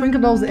 Should I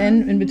sprinkle those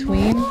in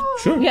between?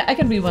 Yeah, I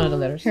can read one of the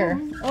letters. Here.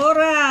 All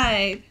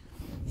right.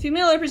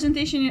 Female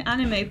representation in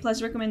anime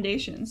plus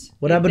recommendations.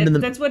 What happened to the-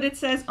 That's what it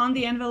says on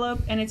the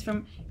envelope, and it's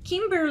from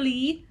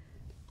Kimberly.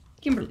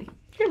 Kimberly.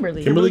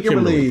 Kimberly.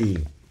 Kimberly.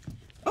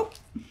 Oh,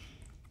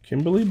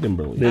 Kimberly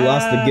Dimberly. They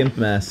lost the gimp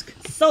mask.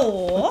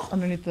 so.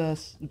 Underneath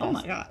this. Oh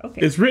my god. Okay.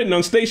 It's written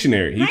on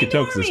stationery. You Hi, can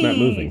tell because it's not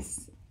moving. Normies.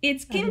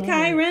 It's Kim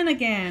Kai Ren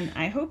again.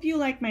 I hope you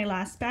like my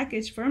last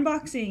package for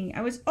unboxing.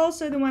 I was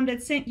also the one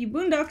that sent you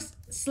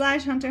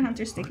Boondocks/Hunter x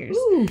Hunter stickers.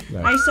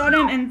 I saw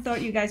them and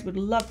thought you guys would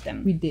love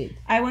them. We did.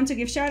 I want to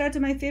give shout out to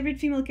my favorite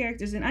female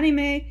characters in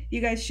anime you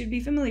guys should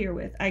be familiar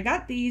with. I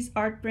got these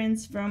art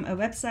prints from a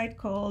website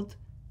called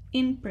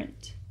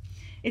InPrint.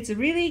 It's a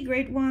really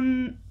great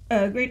one,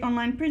 a great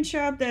online print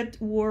shop that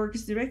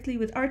works directly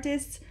with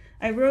artists.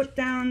 I wrote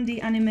down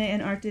the anime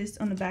and artist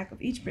on the back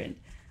of each print.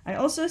 I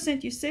also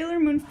sent you Sailor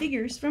Moon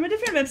figures from a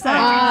different website.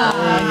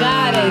 Ah,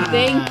 got it.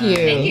 Thank you.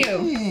 Thank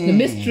you. The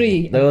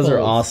mystery. Those are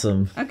unfolds.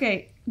 awesome.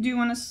 Okay, do you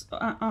want to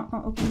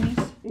open these?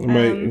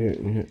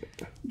 Right.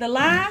 The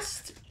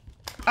last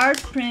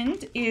art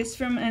print is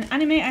from an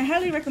anime I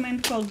highly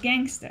recommend called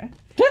Gangsta.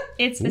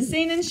 It's a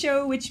seinen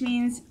show, which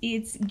means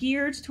it's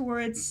geared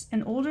towards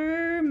an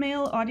older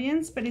male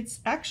audience, but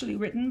it's actually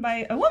written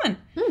by a woman.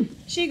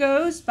 She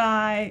goes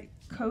by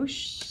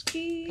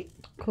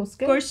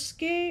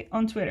Kosuke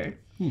on Twitter.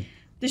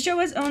 The show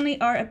was only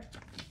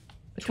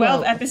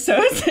 12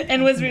 episodes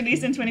and was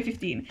released in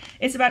 2015.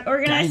 It's about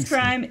organized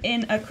crime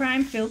in a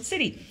crime-filled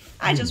city.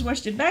 I just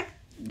watched it back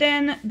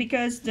then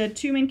because the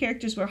 2 main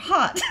characters were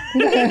hot.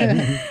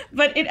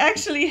 But it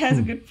actually has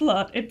a good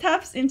plot. It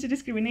taps into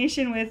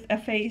discrimination with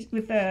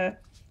a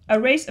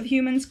race of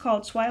humans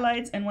called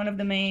Twilights, and one of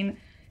the main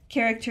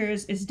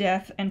characters is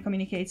deaf and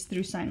communicates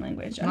through sign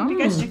language. I hope you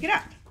guys check it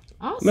out.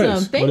 Awesome.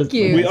 Nice. Thank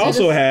you. We also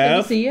Did you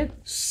have- see it?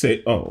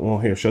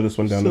 Here, show this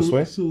one down this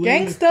way.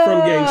 Gangsta.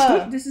 From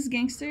Gangsta. This is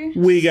Gangster.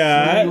 We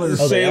got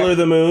Sailor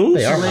the Moon.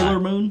 They are hot. Sailor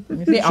Moon.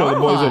 They Show the are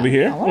boys hot. over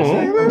here.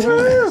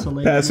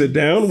 Sailor Pass it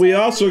down. We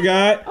also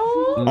got.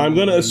 I'm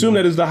gonna assume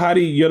that is the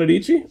hottie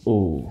Yorodichi.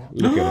 Oh,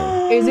 look at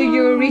her. Is it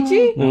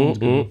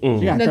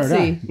Yorichi? Yeah, Let's throw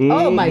it see.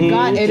 out. Oh my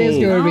god, it is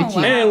Yorichi.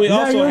 wow. And we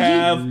also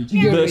have the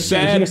Yorodichi.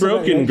 sad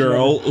broken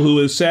girl who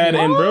is sad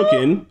and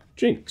broken.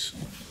 Jinx.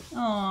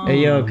 Aww.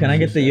 Hey yo, can I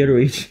get the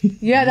Yoruichi?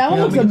 Yeah, that one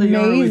looks we get the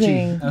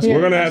amazing. Yoruichi. We're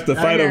gonna have to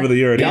fight over the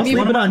Y'all Yorodichi.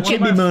 sleeping on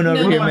Chibi Moon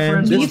over here,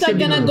 man. This These are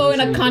gonna go in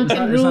a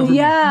content room.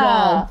 Yeah.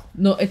 Wall.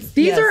 No, it's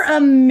These are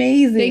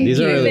amazing. Thank These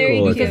you. are really Very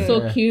cool. These are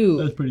so cute.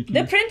 That's pretty cute.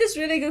 The print is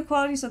really good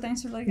quality, so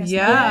thanks for letting us know.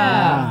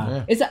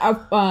 Yeah. It's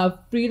a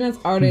freelance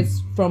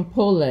artist from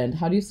Poland.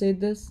 How do you say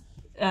this?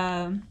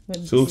 So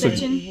it looks like,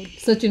 Sachin,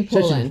 Such in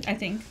Poland. I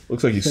think.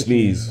 looks like you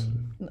sneeze.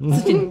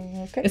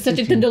 It's such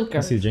a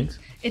Tendulkar. See Jinx?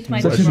 It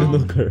might Such be a wrong.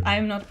 looker. I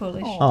am not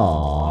Polish.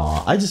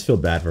 Aww, I just feel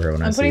bad for her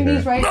when I I'm see putting her.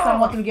 these right so I don't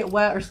want them to get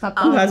wet or stuck.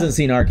 Who hasn't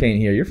seen Arcane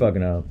here? You're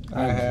fucking up.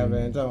 I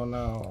haven't. Oh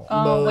no.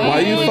 Why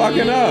are you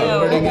fucking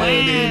up? Yeah,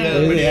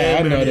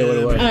 I had no idea what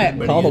it was.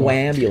 Alright, Call the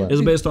ambulance.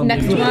 It's based on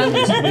next one.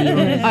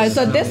 Alright,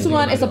 so this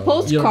one is a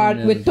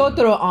postcard with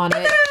Totoro on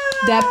it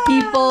that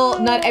people,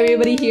 not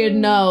everybody here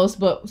knows,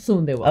 but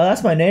soon they will. Oh,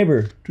 that's my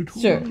neighbor.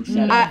 Sure.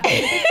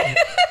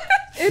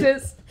 It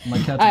is. My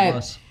cat's Alright. a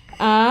bus.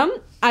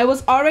 I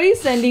was already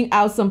sending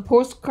out some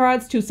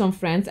postcards to some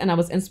friends, and I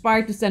was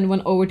inspired to send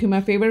one over to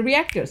my favorite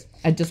reactors.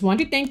 I just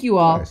want to thank you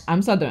all. Nice.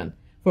 I'm Southern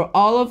for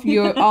all of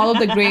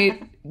the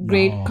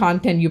great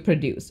content you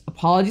produce.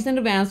 Apologies in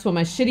advance for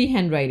my shitty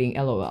handwriting.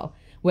 LOL.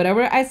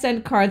 Whenever I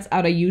send cards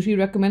out, I usually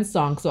recommend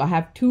songs, so I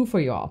have two for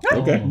y'all.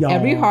 Okay. Yo.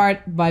 Every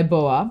Heart by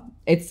Boa.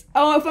 It's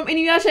from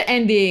Inuyasha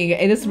ending.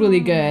 It is really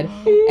good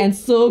and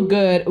so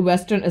good.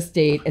 Western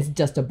Estate is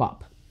just a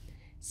bop.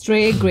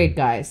 Stray, great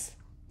guys.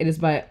 It is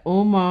by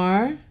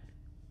Omar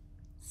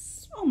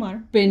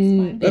Omar.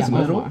 Bin. That's yeah,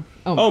 middle.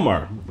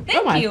 Omar.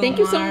 Omar. Thank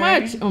You so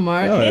much,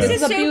 Omar. Oh, yeah. This This is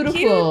is a so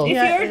beautiful. cute.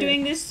 If Yeah, you're it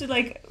doing this to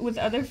like with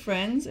other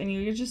friends and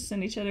you just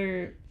send each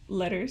other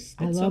letters,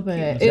 I that's love so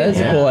it. cute. That's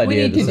a cool We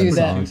idea need to to do send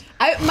that.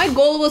 songs. My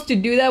goal was to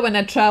do that when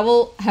I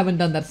travel. Haven't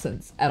done that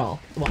since at all.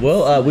 Once.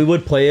 Well, we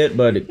would play it,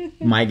 but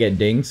it might get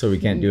dinged, so we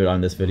can't do it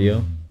on this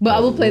video. but I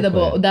will play the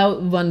we'll bow.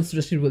 That one's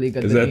just really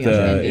good. Is the that Inuyasha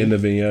the ending. end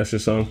of Inuyasha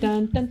song?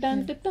 Dun, dun,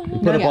 dun, dun, dun.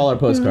 Put up all our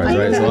postcards,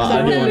 right? So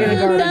I do want to.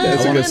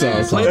 That's a good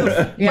song.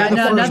 Yeah, the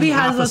no, first Nubby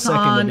half has a us second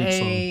of on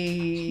each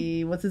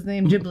a what's his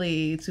name?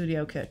 Ghibli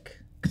Studio kick.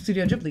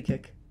 Studio Ghibli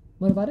kick.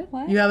 What about it?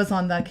 You have us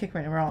on that kick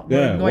right now.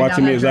 Yeah, going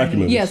watching down that Miyazaki journey.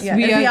 movies. Yes, Yeah,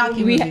 we are. Izuyaki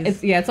movies.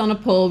 It's on a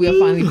poll. We are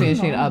finally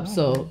finishing it up.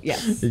 So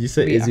yes. Did you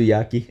say We are.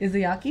 Izuyaki?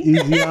 Izuyaki?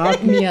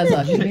 Miyazaki.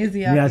 Miyazaki.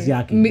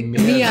 Miyazaki. Miyazaki.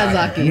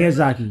 Miyazaki.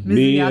 Miyazaki.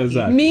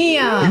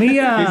 Miyazaki.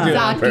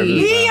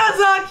 Miyazaki.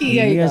 Miyazaki.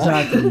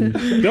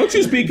 Miyazaki. Don't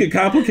you speak a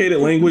complicated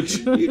language?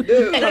 You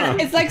do.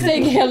 It's like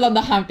saying Hill on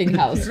the Haunting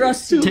House. Your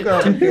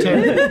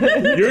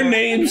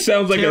name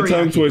sounds like a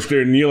tongue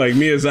twister, and you're like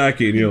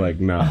Miyazaki, and you're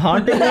like, nah.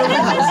 Haunting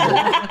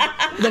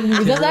The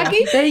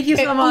Miyazaki? Thank you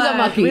so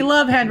much. Uzumaki. We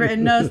love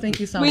handwritten notes. Thank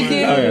you so We much. do. Oh,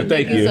 yeah,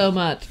 thank you. so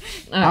much.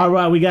 All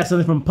right, we got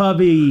something from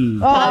Puppy. Oh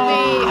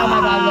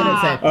my God, what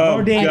is it?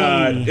 Oh, Danny.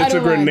 God. It's a don't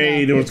like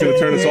grenade, and it's going to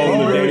turn us all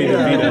into Danny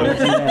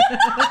DeVito.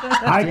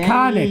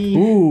 Iconic.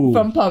 Ooh.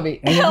 From Pubby.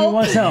 And if he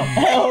wants help.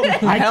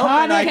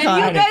 Iconic.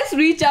 Can you guys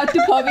reach out to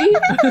Pubby?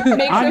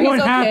 Make sure I'm he's going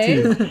to have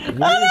okay. to.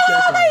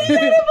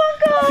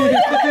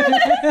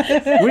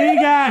 We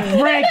got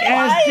Frank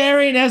as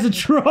Karen as a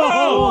troll.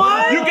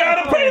 Oh, you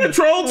got to pay the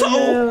troll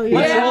toll.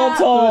 Yeah.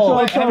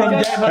 Toll.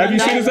 Have you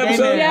seen this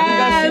episode?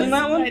 Yes.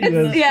 That one? It's-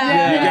 You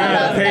yeah.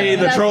 gotta pay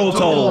the troll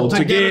toll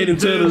to get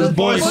into this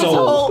boy's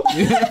soul.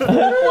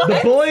 The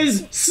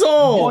boy's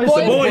soul. The boy's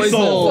soul. Boy's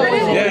soul.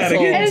 Yeah, to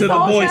get into the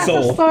boy's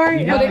soul.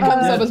 Sorry. But it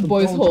comes up as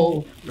boy's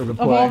hole.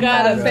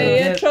 Gotta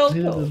pay a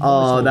troll.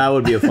 Oh, that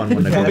would be a fun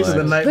one to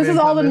collect. This is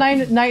all the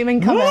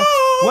Nightman comics.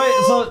 Wait,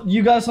 so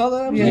you guys saw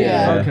that? episode?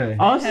 Yeah. Okay.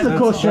 Oh, this is a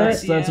cool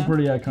shirt. That's a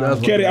pretty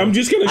iconic. Kenny, I'm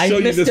just gonna show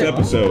you missed this it.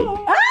 episode.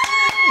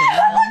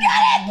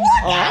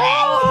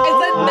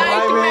 It's a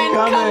Nightman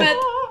comet.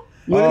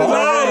 Look at his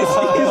eyes.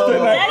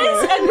 That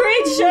is a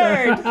great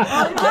shirt.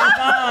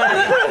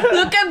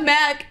 Look at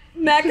Mac.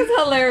 Mac is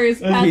hilarious.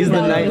 He's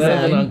the Night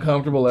That's an Nightman.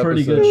 uncomfortable episode.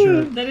 Pretty good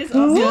shirt. That is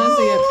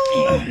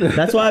awesome.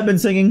 That's why I've been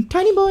singing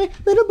Tiny Boy,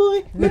 Little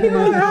Boy, Little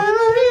Boy, I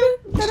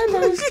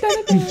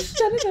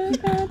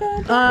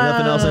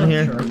Nothing else in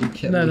here?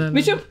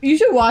 You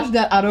should watch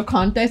that out of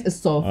context. It's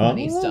so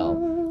funny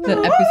still. That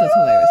episode's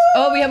hilarious.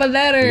 Oh, we have a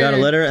letter. We got a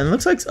letter, and it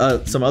looks like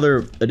some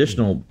other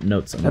additional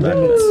notes on the back.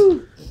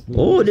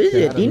 Oh, this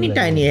is a teeny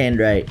tiny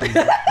handwrite.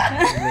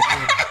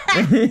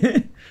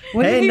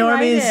 When Hey, did he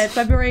write Normies. it?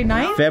 February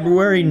 9th?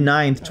 February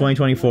 9th,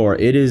 2024.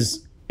 It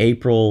is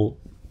April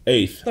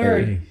 8th.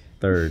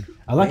 3rd.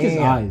 I like his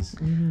eyes.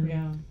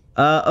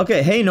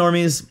 Okay, hey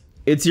Normies,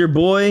 it's your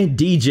boy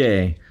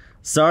DJ.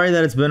 Sorry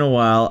that it's been a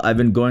while. I've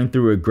been going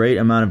through a great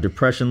amount of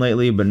depression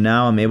lately, but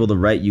now I'm able to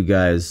write you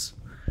guys.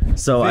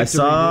 So I Victory,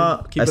 saw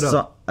dude. Keep it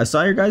up. I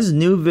saw your guys'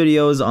 new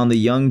videos on the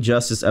Young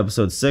Justice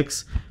episode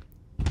 6,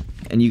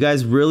 and you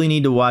guys really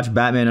need to watch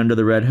Batman Under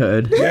the Red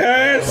Hood.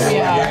 Yes!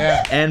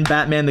 Yeah. And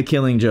Batman the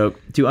Killing Joke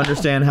to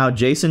understand how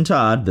Jason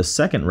Todd, the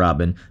second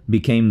Robin,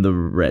 became the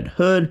Red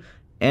Hood,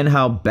 and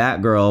how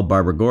Batgirl,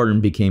 Barbara Gordon,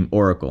 became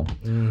Oracle.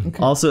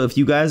 Okay. Also, if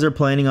you guys are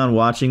planning on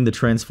watching the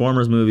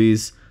Transformers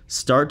movies,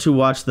 start to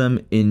watch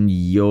them in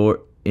your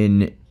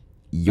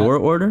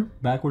order.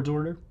 Backwards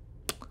order.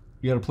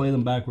 You got to play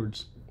them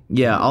backwards.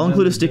 Yeah, I'll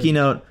include a sticky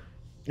note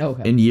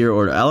Okay. in year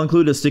order. I'll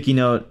include a sticky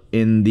note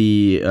in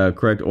the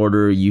correct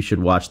order you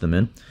should watch them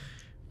in.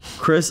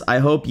 Chris, I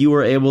hope you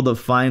were able to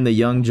find the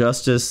Young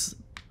Justice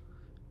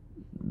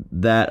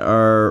that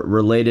are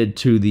related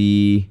to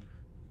the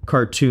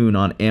cartoon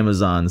on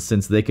Amazon,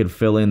 since they could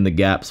fill in the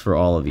gaps for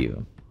all of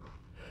you.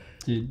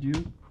 Did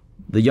you?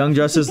 The Young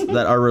Justice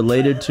that are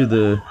related to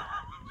the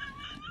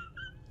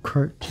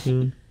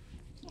cartoon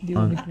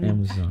on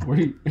Amazon. Were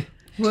you,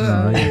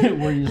 Well,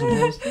 were you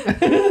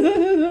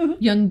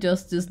supposed? Young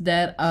Justice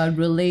that are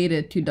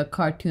related to the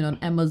cartoon on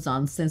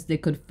Amazon, since they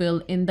could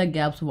fill in the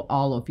gaps for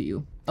all of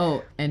you.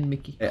 Oh, and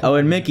Mickey. Oh,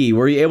 and Mickey,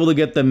 were you able to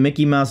get the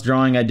Mickey Mouse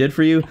drawing I did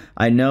for you?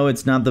 I know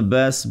it's not the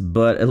best,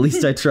 but at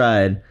least I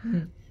tried.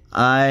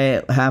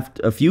 I have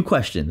a few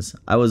questions.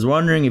 I was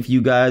wondering if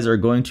you guys are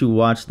going to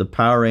watch the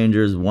Power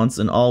Rangers Once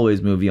and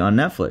Always movie on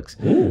Netflix.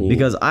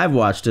 Because I've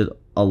watched it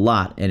a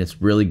lot and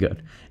it's really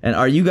good. And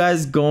are you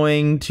guys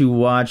going to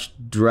watch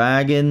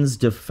Dragons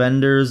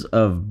Defenders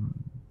of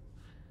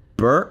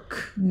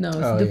Burke? No, it's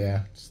Oh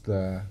yeah, it's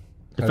the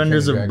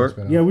Defenders of Dragon Burke.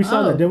 spin-off. Yeah, we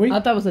saw that, didn't we?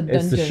 I thought it was a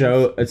dungeon. It's the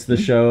show. It's the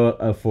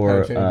show for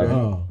How to Train Your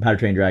Dragon. How to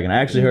Train Your Dragon. I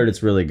actually heard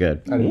it's really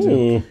good. I did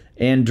too.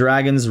 And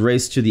Dragons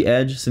Race to the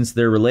Edge, since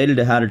they're related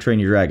to How to Train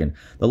Your Dragon.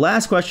 The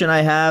last question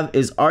I have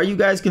is, are you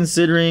guys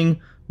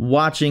considering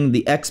watching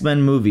the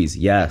X-Men movies?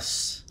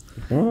 Yes.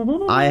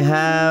 I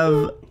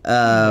have.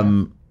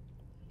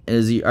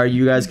 Are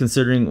you guys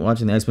considering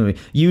watching the X-Men movie?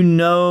 You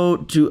know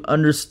to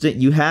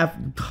understand. You have.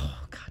 Oh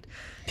God.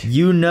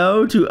 You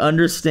know to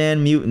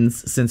understand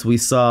mutants, since we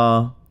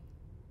saw.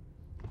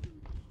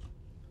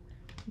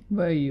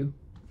 Where are you?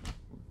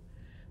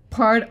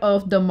 Part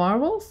of the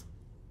Marvels?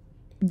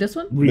 This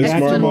one? React to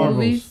X-Men Marvels.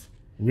 movies?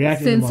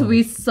 React Since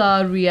we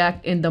saw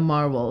React in the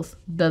Marvels,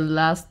 the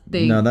last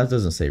thing. No, that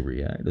doesn't say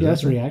React. Does Yeah, that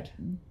that's say- React.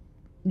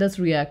 That's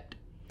React.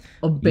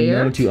 A You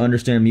bear? know to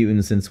understand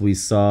mutants, since we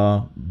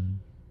saw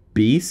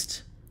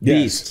Beast.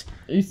 Yes. Beast.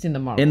 It's in the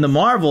Marvels. In the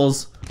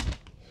Marvels.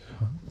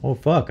 Oh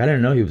fuck! I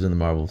didn't know he was in the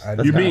Marvels. I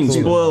That's You're kinda being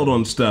cool. spoiled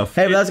on stuff.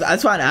 Hey, but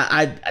that's fine.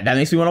 I that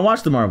makes me want to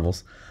watch the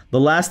Marvels. The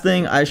last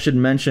thing I should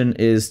mention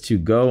is to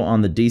go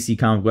on the DC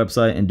Comic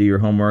website and do your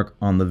homework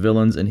on the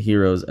villains and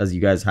heroes, as you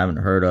guys haven't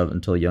heard of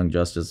until Young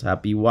Justice.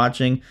 Happy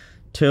watching.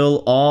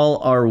 Till all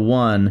are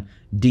one.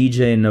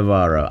 DJ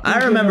Navarro.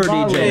 I remember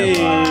DJ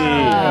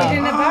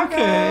Navarro.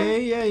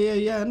 Okay,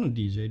 yeah. I know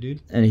DJ,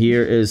 dude. And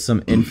here is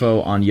some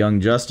info on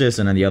Young Justice,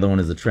 and then the other one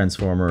is the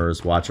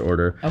Transformers watch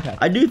order. Okay.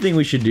 I do think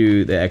we should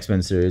do the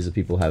X-Men series if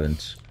people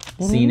haven't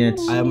seen it.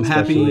 I'm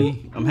especially-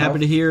 happy. I'm happy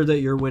to hear that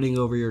you're winning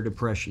over your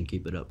depression.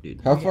 Keep it up,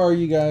 dude. How far are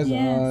you guys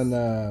Yes.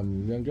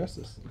 on Young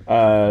Justice?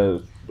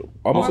 Almost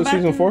We're at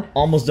season back 4.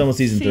 Almost done with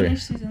season 3.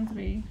 Finish season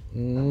 3.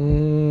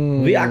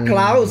 We are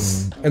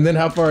close. And then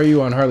how far are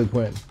you on Harley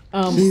Quinn?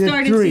 Season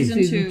Started 3.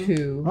 season season 2.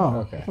 2. Oh,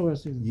 Okay. I thought it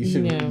was season You 2.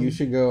 should Yeah. you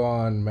should go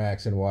on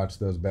Max and watch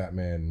those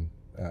Batman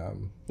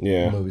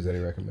Yeah. movies that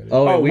he recommended.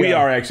 Oh, we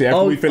are actually.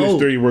 After we finish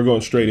 3, we're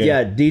going straight in.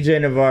 Yeah, DJ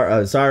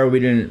Navarro. Sorry we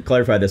didn't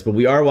clarify this, but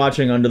we are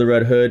watching Under the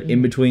Red Hood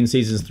in between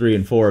seasons 3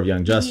 and 4 of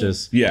Young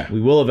Justice. Yeah.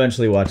 We will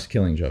eventually watch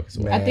Killing Joke as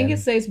well. I think it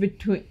says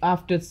between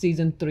after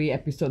season 3,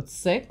 episode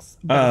 6.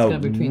 but it's gonna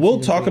be between We'll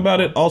season talk 3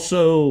 about and it.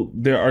 Also,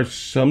 there are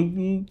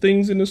some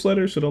things in this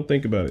letter, so don't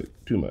think about it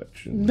too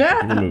much.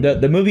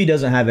 The movie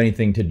doesn't have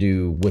anything to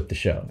do with the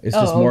show. It's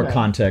just more okay.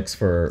 context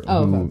for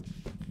Oh, who okay.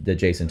 the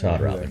Jason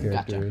Todd Robin.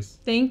 Characters.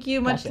 Thank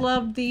you. Much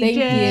love, DJ.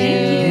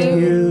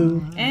 Thank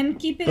you. And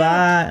keep it up.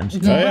 Bye. I'm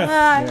just Oh,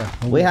 yeah.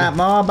 We have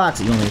more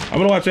boxing. I'm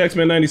gonna watch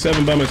X-Men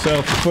 97 by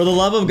myself. For the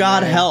love of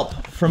God, help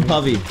from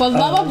Puvy. For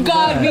love of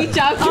God, reach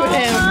out to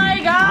him. I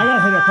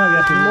gotta hit that plug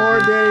after More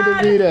Danny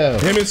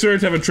DeVito. Him and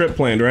Serge have a trip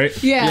planned, right?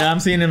 Yeah. Yeah, I'm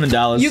seeing him in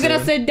Dallas. You're gonna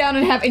soon. sit down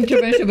and have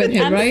intervention with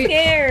him, I'm right?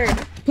 scared.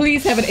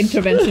 Please have an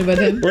intervention with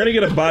him. We're gonna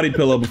get a body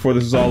pillow before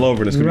this is all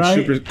over, and it's gonna Right?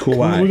 be super cool.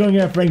 We're gonna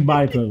get Frank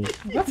body pillow.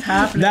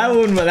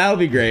 That would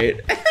be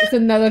great. It's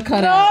another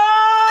cutout.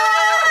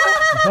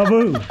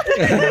 Babu.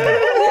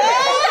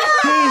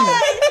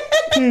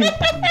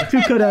 Two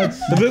cutouts.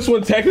 So this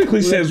one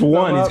technically says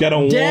 1. He's got a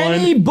 1.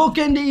 Danny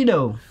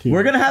Bookendito.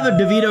 We're gonna have a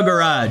DeVito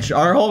garage.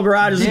 Our whole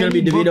garage is gonna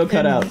be DeVito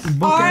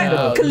cutouts.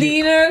 Our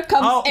cleaner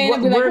comes in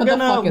and be like, we're what the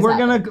fuck is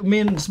happening? me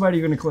and Spidey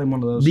are gonna claim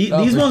one of those. These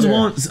for ones sure.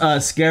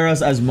 won't scare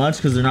us as much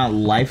because they're not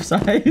life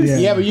size.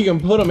 Yeah, but you can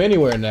put them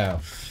anywhere now.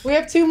 We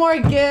have 2 more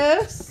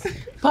gifts.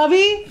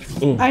 Puppy,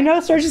 I know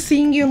Serge is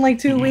seeing you in like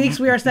 2 weeks.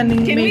 We are sending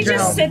Can we major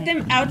just help. set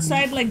them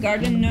outside like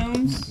garden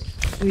gnomes?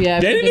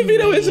 Yeah. Danny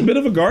DeVito is a bit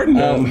of a garden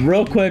gnome.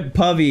 Real quick,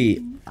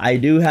 Puvy, I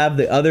do have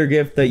the other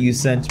gift that you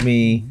sent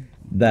me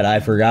that I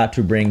forgot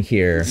to bring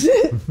here,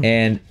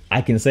 and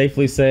I can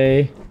safely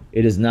say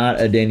it is not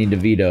a Danny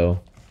DeVito,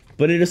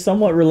 but it is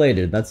somewhat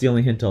related. That's the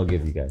only hint I'll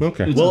give you guys.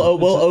 Okay. We'll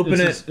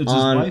open it's it his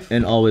on wife?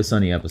 an Always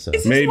Sunny episode.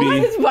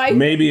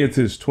 Maybe it's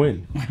his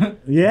twin.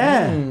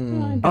 Yeah.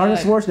 Arnold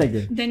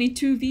Schwarzenegger. Danny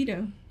 2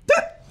 Vito.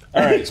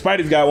 All right,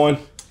 Spidey's got one.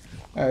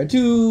 All right,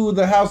 to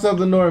the House of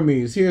the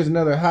Normies. Here's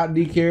another Hot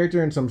D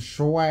character and some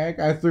swag.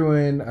 I threw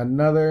in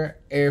another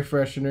air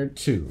freshener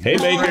too.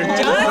 Haymaker.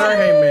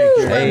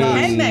 Haymaker. Hey.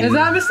 Is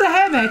that Mr.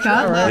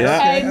 Haymaker? Yeah.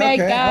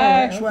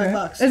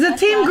 Haymaker. Is it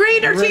Team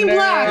Green or Team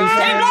Black?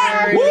 Team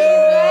Black.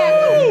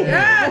 Woo!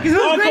 Yeah, because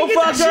Uncle Green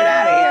gets the shit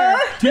out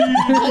of here. We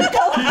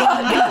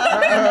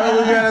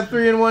got a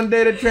 3-in-1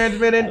 data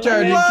transmit and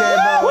charging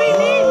cable. We need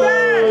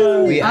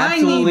that. We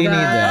absolutely need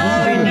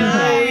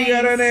that. We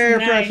got an air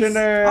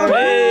freshener.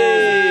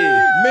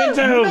 Hey!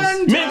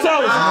 Mentos!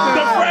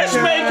 The fresh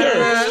maker!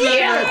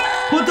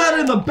 Put that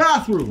in the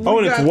bathroom. Oh,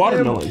 and it's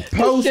watermelon.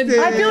 Posted.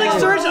 I feel like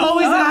Serge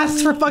always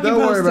asks for fucking Don't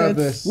worry about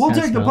Post-its. this. We'll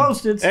take the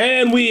Post-its.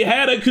 And we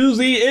had a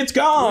koozie. It's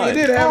gone. We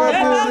did have a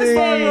koozie.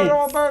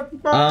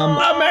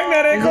 A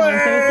magnetic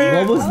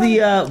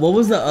clip. What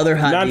was the other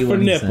hot Not D for one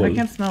he nipples. said? I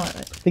can't smell it.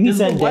 I think he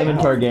said Damon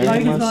Oh, you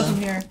can smell it Targaryen.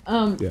 from here.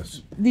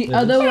 Yes. The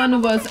other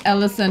one was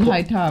Ellison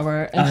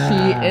Hightower, and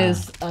she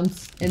is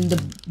in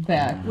the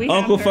back.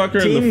 Uncle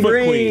Fucker and the Team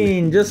Foot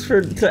Queen. Green, just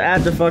to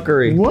add to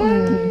fuckery. What?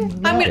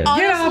 I mean, Get off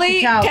the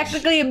honestly, couch.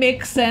 technically, it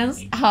makes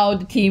sense how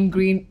the Team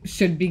Green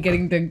should be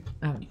getting the.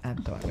 I'm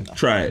going to.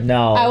 Try it.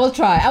 No. I will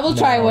try. I will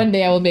try one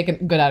day. I will make a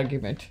good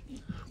argument.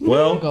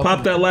 Well,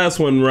 pop that last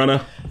one,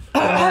 Runna.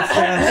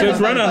 Since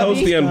Runna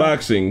hosts the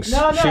unboxings,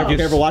 she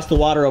gets Watch the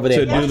water over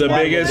to do the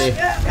biggest.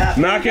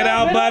 Knock it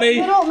out,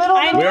 buddy. We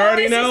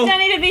already know. This is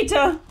Danny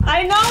DeVito.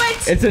 I know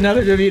it. It's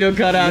another DeVito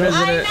cutout, isn't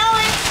I it? know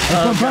it.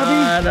 Oh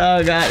god,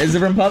 oh god. Is it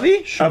from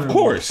Puppy? Of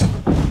course.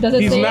 Does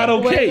it He's say not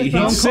where okay. it's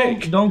from? He's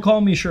sick. Don't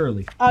call me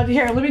Shirley.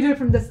 Here, let me do it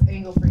from this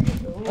angle for you.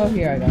 Oh,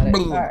 here I got it.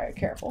 All right,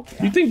 careful.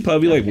 You think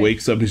Puppy like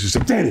wakes up and he's just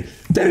like, Danny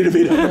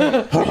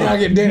DeVito. I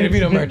get Danny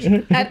DeVito merch.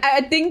 And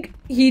I think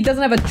he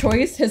doesn't have a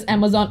choice. His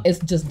Amazon is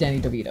just Danny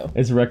DeVito.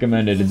 It's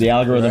recommended. The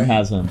algorithm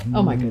has him.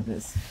 Oh my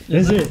goodness.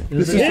 Is it?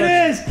 It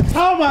is!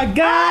 Oh my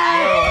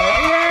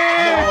god!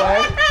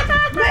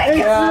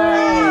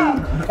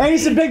 Hey,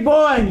 he's a big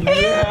boy! He's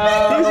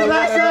a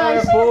last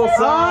size! Full Oh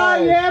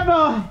size. yeah,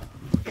 boy!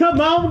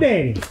 Come on,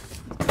 Danny!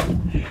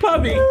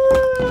 Puppy.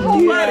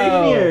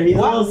 Here, he's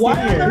a little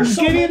skinnier. You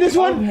skinny in this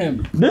one?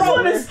 This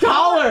one is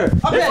taller.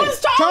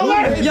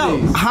 Taller? Yo,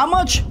 how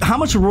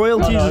much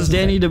royalties is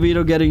Danny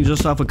DeVito getting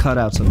just off of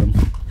cutouts of him?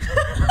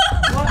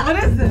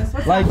 What is this?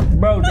 What's Like,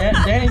 bro,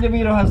 Danny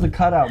DeVito has the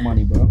cutout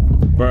money, bro.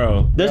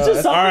 Bro. There's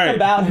just something all right.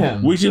 about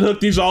him. We should hook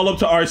these all up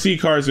to RC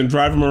cars and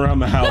drive them around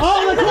the house.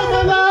 Oh, look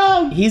at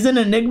alone! He's an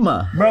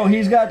enigma. Bro,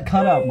 he's got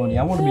cutout money.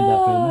 I want to be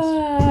that famous.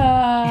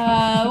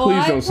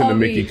 Please don't send a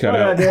Mickey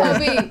cutout.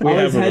 Puppy. We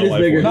have a real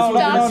life one. No, Stop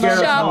I don't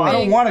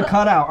shopping. want a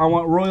cutout. I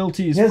want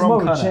royalties He has from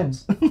more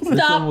cutouts.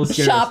 Stop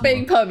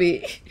shopping,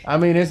 Puppy. I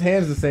mean, his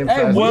hand's the same Hey,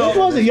 size. well, This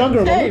one's a younger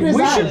one. Hey,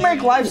 we should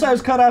make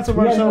life-size cutouts of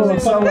ourselves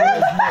and sell them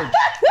as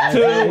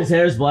merch. His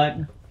hair's black.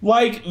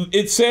 Like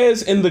it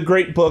says in the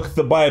great book,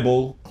 the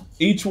Bible,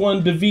 each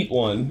one defeat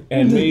one,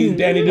 and made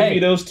Danny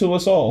DeVito's to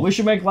us all. We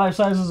should make life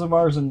sizes of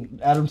ours and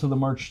add them to the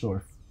merch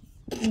store.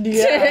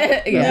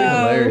 Yeah.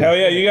 Hell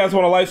yeah, you guys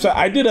want a lifestyle?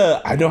 I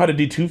know how to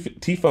do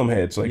T-foam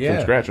heads like Yeah.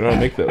 from scratch. I know how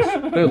to make those.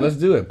 Dude, let's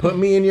do it. Put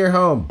me in your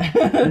home.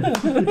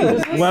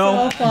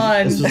 Well, So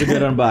fun. This was a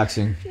good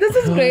unboxing. This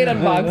is great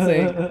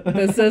unboxing.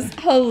 This is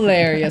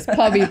hilarious.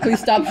 Puppy, please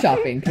stop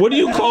shopping. what do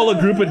you call a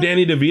group of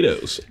Danny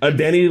DeVitos? A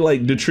Danny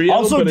like DeTrio?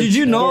 Also, but did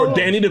you know- or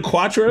Danny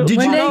DeQuattro?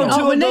 Did you know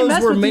two when of they those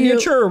mess were with you-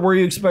 miniature, or were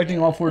you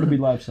expecting all four to be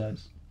life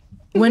size?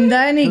 When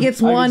Danny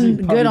gets I can one see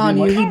Puppy good on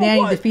you, being he like, Danny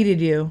 "Oh, what?" defeated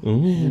you.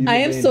 I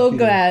am so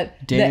glad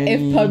that Danny.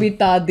 if Puppy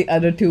thought the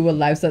other two were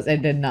life size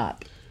and did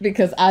not.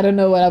 Because I don't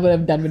know what I would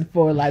have done with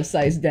 4 life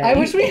size Danny. I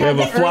wish we We had have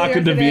a that flock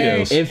of earlier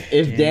today. DeVitos.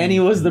 If Danny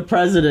was the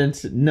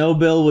president, no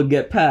bill would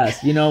get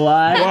passed. You know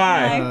why?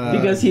 Why?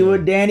 Because he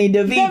would Danny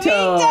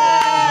DeVito.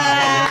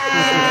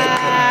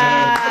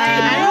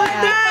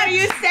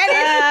 You said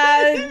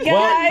it.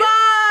 Well,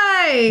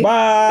 Bye.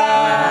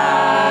 bye.